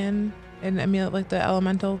Damien and Emil, like the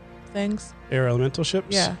elemental things? Air elemental ships?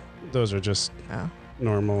 Yeah. Those are just Oh.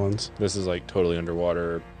 normal ones. This is like totally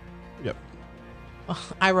underwater. Well,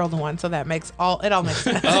 I rolled a 1, so that makes it all makes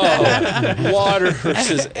sense. Oh, water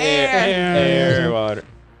versus air, water.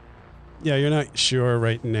 Yeah, you're not sure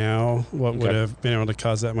right now what would Okay. have been able to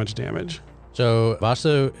cause that much damage. So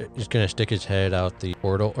Vaso is going to stick his head out the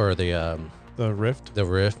portal or the The rift.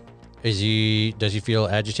 Does he feel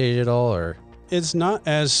agitated at all, or? It's not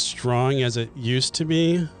as strong as it used to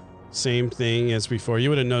be. Same thing as before. You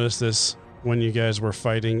would have noticed this when you guys were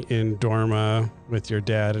fighting in Dorma with your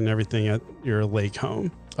dad and everything at your lake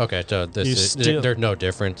home. Okay, so there's no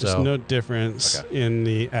difference. There's So no difference in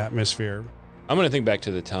the atmosphere. I'm going to think back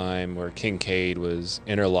to the time where Kincaid was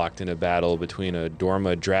interlocked in a battle between a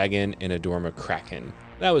Dorma dragon and a Dorma kraken.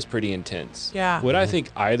 That was pretty intense. Yeah. Would I think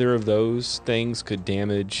either of those things could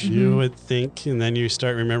damage? You would think, and then you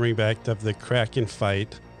start remembering back to the Kraken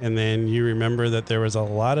fight, and then you remember that there was a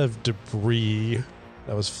lot of debris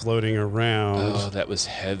that was floating around Oh, that was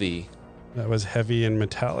heavy. that was heavy and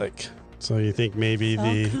metallic. So you think maybe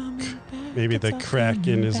the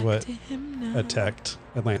Kraken is what attacked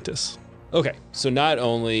Atlantis. Okay, so not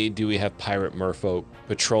only do we have pirate merfolk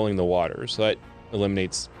patrolling the waters, so that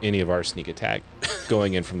eliminates any of our sneak attack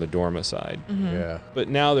going in from the Dorma side. yeah. But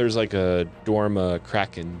now there's like a Dorma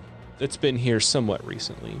kraken that's been here somewhat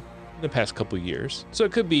recently, in the past couple years. So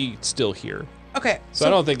it could be still here. Okay. So I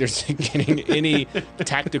don't think there's getting any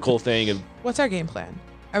tactical thing. Of, What's our game plan?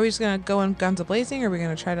 Are we just gonna go in guns a-blazing, or are we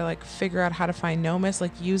gonna try to like figure out how to find Nomus?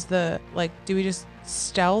 Like use the do we just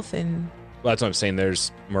stealth and well, that's what I'm saying.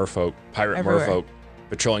 There's merfolk, pirate Everywhere. merfolk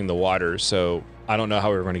patrolling the waters. So I don't know how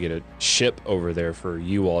we're going to get a ship over there for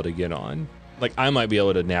you all to get on. Like I might be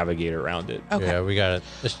able to navigate around it. okay? Yeah, we got to.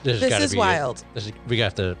 This This gotta is be wild. We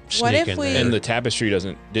got to sneak What if in we- there. And the tapestry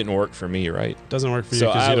didn't work for me, right? Doesn't work for you So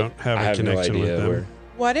because I you don't have I a have no connection with idea them. where.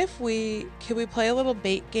 What if can we play a little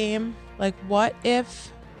bait game? Like what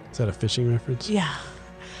if? Is that a fishing reference? Yeah.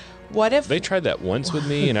 What if? They tried that once with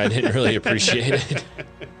me, and I didn't really appreciate it.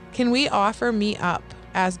 Can we offer me up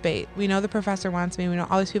as bait? We know the professor wants me. We know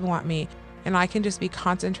all these people want me. And I can just be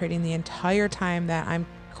concentrating the entire time that I'm,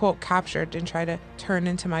 quote, captured and try to turn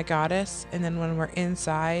into my goddess. And then when we're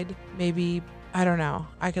inside, maybe, I don't know,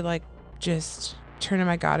 I could like just turn in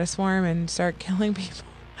my goddess form and start killing people,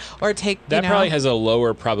 or take That probably has a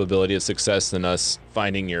lower probability of success than us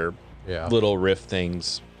finding your Yeah. little rift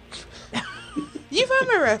things. You found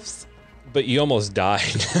my rifts. But you almost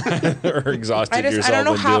died or exhausted yourself I don't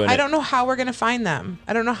know when how doing I it. don't know how we're gonna find them.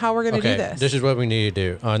 I don't know how we're gonna Okay, do this. this is what we need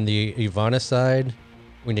to do. On the Ivana side,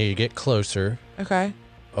 we need to get closer, Okay.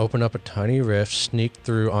 open up a tiny rift, sneak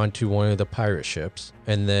through onto one of the pirate ships,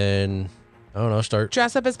 and then, I don't know, start.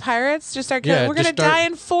 Dress up as pirates. Just start killing. Yeah, We're just gonna start- die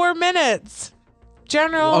in 4 minutes.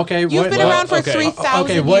 General, Okay, you've what- been well, around for okay.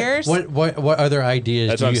 3,000 years. What other ideas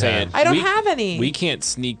That's do what I'm you saying. have? I don't have any. We can't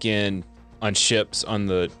sneak in on ships on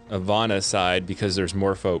the Ivana side because there's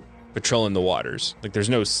more folk patrolling the waters. Like, there's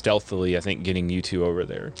no stealthily, I think, getting you two over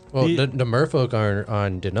there. Well, The- the merfolk are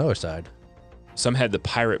on Denoa side. Some had the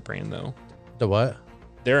pirate brand, though. The what?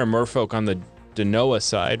 There are merfolk on the Denoa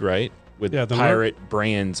side, right? With Yeah, the pirate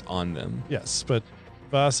brands on them. Yes, but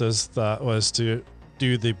Vasa's thought was to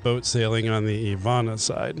do the boat sailing on the Ivana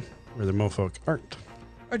side, where the Mofolk aren't.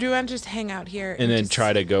 Or do you want to just hang out here And then just-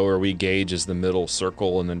 try to go where we gauge as the middle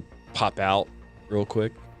circle and then pop out real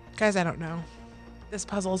quick. Guys, I don't know. This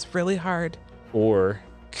puzzle is really hard. Or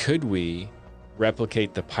could we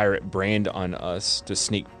replicate the pirate brand on us to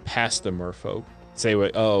sneak past the merfolk? Say,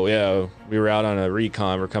 oh yeah, we were out on a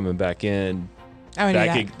recon, we're coming back in. I want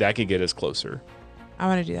to do that. That could get us closer. I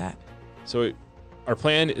want to do that. So our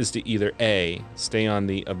plan is to either A, stay on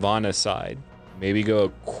the Ivana side, maybe go a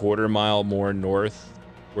quarter mile more north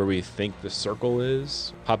where we think the circle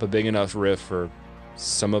is, pop a big enough rift for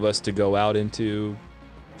some of us to go out into,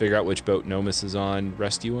 figure out which boat Nomus is on,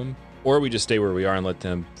 rescue him, or we just stay where we are and let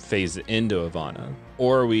them phase into Ivana,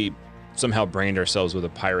 or we somehow brand ourselves with a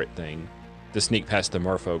pirate thing to sneak past the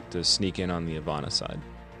merfolk to sneak in on the Ivana side,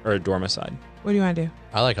 or Dorma side. What do you want to do?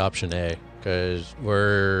 I like option A because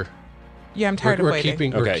we're Yeah, I'm tired we're of waiting.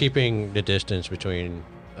 keeping Okay. we're keeping the distance between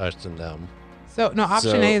us and them. So no,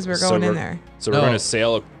 option So- A is we're so going in we're- there. So we're No. going to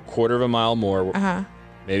sail a quarter of a mile more, Uh huh.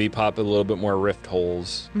 maybe pop a little bit more rift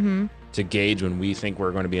holes Mm-hmm. to gauge when we think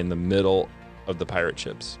we're going to be in the middle of the pirate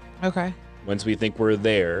ships. Okay. Once we think we're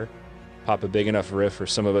there, pop a big enough rift for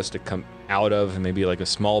some of us to come out of, and maybe like a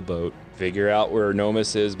small boat, figure out where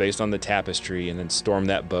Nomus is based on the tapestry, and then storm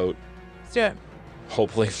that boat, Let's do it.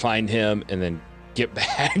 hopefully find him, and then get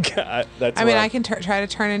back. That's I mean, where I can try to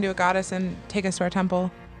turn into a goddess and take us to our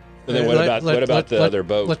temple. But then what about the other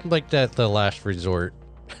boat? Let's make that the last resort.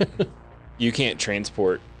 You can't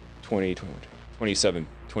transport 20, 27,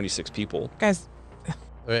 26 people. Guys,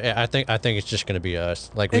 I think it's just going to be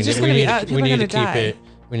us. Like It's just we gonna be need us. we People are need to gonna keep die. it.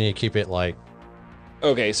 We need to keep it like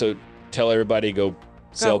Okay, so tell everybody go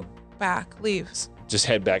sail, go back, leave. just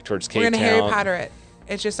head back towards Cape We're gonna Town. Harry Potter it.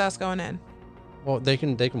 It's just us going in. well they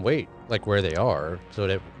can wait like where they are so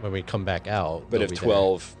that when we come back out. But they'll if be there.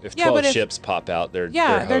 12 Yeah, but if- ships pop out, they're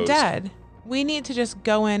Yeah, they're hosed. dead. We need to just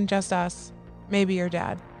go in, just us. Maybe your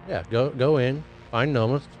dad. Yeah, go in, find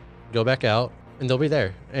Nomus, go back out, and they'll be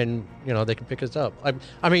there, and they can pick us up.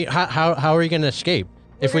 I mean, how are we gonna escape?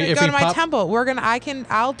 We're gonna go to my pop- temple.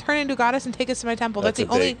 I'll turn into a goddess and take us to my temple. That's a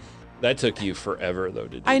the only. big- That took you forever though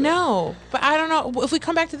to do. I that. know, but I don't know if we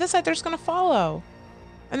come back to this side, they're just gonna follow,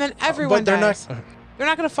 and then everyone but they're dies. not. They're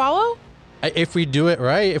not gonna follow. If we do it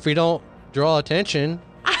right, if we don't draw attention,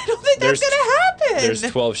 I don't think that's There's- gonna happen. There's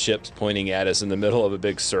 12 ships pointing at us in the middle of a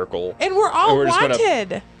big circle. and we're all and we're just gonna-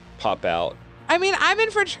 wanted. Pop out. I mean, I'm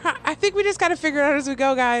in for. I think we just got to figure it out as we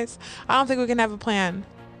go, guys. I don't think we can have a plan.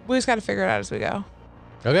 We just got to figure it out as we go.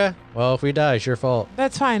 okay. Well, if we die, it's your fault.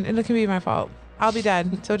 That's fine, and it can be my fault. I'll be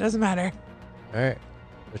dead, so it doesn't matter. All right,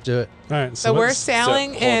 let's do it. All right, So we're what's-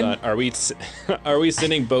 sailing Hold in. on. Are we are we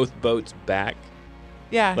sending both boats back?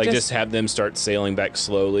 Yeah, Like just have them start sailing back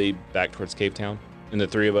slowly back towards Cape Town, and the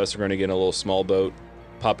three of us are going to get in a little small boat,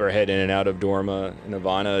 pop our head in and out of Dorma and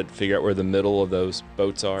Ivana, figure out where the middle of those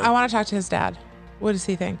boats are. I want to talk to his dad. What does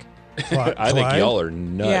he think? Clyde? I think y'all are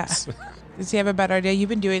nuts. Does he have a better idea? You've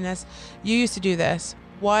been doing this. You used to do this.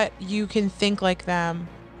 What you can think like them.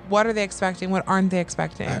 What are they expecting? What aren't they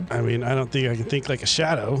expecting? I mean, I don't think I can think like a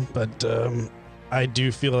shadow, but I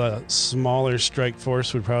do feel a smaller strike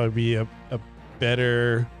force would probably be a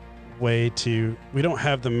better way to. We don't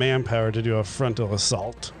have the manpower to do a frontal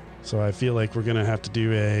assault, so I feel like we're gonna have to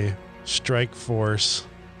do a strike force,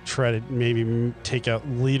 try to maybe take out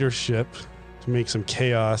leadership to make some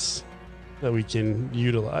chaos that we can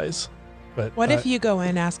utilize. But What if you go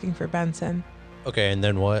in asking for Benson? Okay, and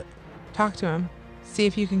then what? Talk to him. See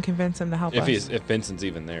if you can convince him to help us. If Vincent's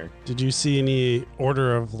even there. did you see any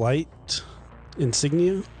Order of Light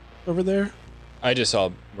insignia over there? I just saw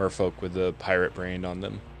merfolk with the pirate brand on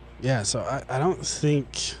them. Yeah, so I don't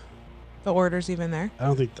think The order's even there. I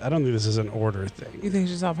don't think this is an order You thing. think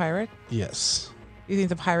she's all pirate? Yes. You think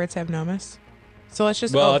the pirates have Nomus? So let's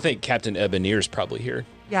just. Well, I think Captain Ebenir's probably here.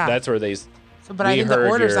 Yeah. That's where they. So, but I we think the heard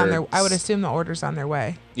order's on your- their. I would assume the order's on their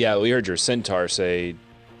way. Yeah, we heard your centaur say,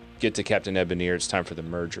 "Get to Captain Ebenir. It's time for the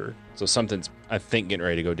merger." So something's, I think, getting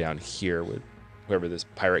ready to go down here with whoever this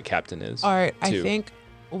pirate captain is. All right. I too. think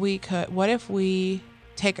we could. What if we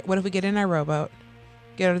get in our rowboat,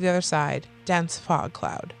 get over to the other side, dense fog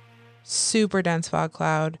cloud, super dense fog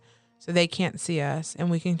cloud, so they can't see us, and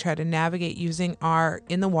we can try to navigate using our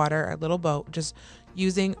in the water, our little boat, just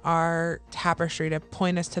using our tapestry to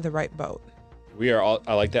point us to the right boat. We are all.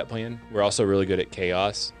 I like that plan. We're also really good at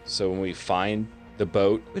chaos. So when we find the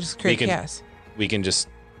boat, We just create can- chaos we can just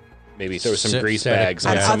maybe throw some Set- grease set it- bags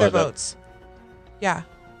on on some other of the. boats. Yeah.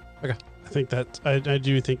 I think that I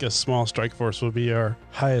do think a small strike force will be our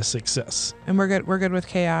highest success. And we're good with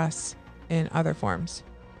chaos in other forms.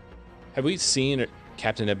 Have we seen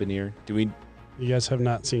Captain Ebenir? Do we? You guys have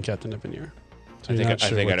not seen Captain Ebenir. So I you're think not I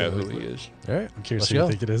sure think I what know they who look he like. is. All right. I'm curious Let's who you go.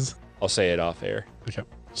 think it is. I'll say it off air. Okay.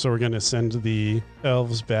 So we're going to send the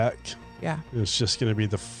elves back. Yeah. It's just going to be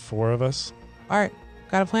the 4 of us. All right.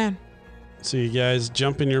 Got a plan. So you guys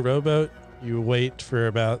jump in your rowboat. You wait for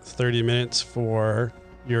about 30 minutes for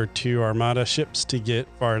your 2 armada ships to get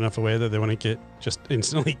far enough away that they want to get just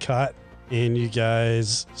instantly caught. And you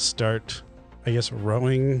guys start, I guess,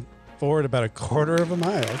 rowing forward about a quarter of a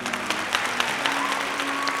mile.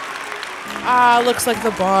 Ah, looks like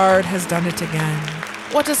the bard has done it again.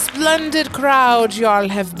 What a splendid crowd y'all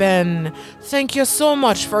have been. Thank you so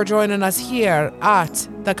much for joining us here at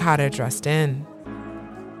the Cottage Rest Inn.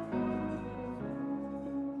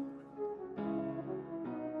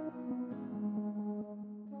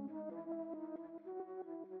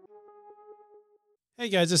 Hey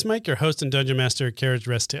guys, it's Mike, your host and Dungeon Master at Carriage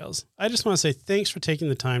Rest Tales. I just want to say thanks for taking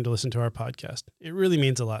the time to listen to our podcast. It really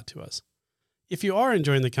means a lot to us. If you are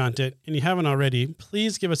enjoying the content and you haven't already,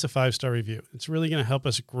 please give us a 5-star review. It's really going to help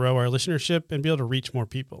us grow our listenership and be able to reach more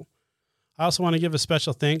people. I also want to give a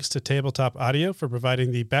special thanks to Tabletop Audio for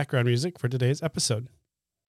providing the background music for today's episode.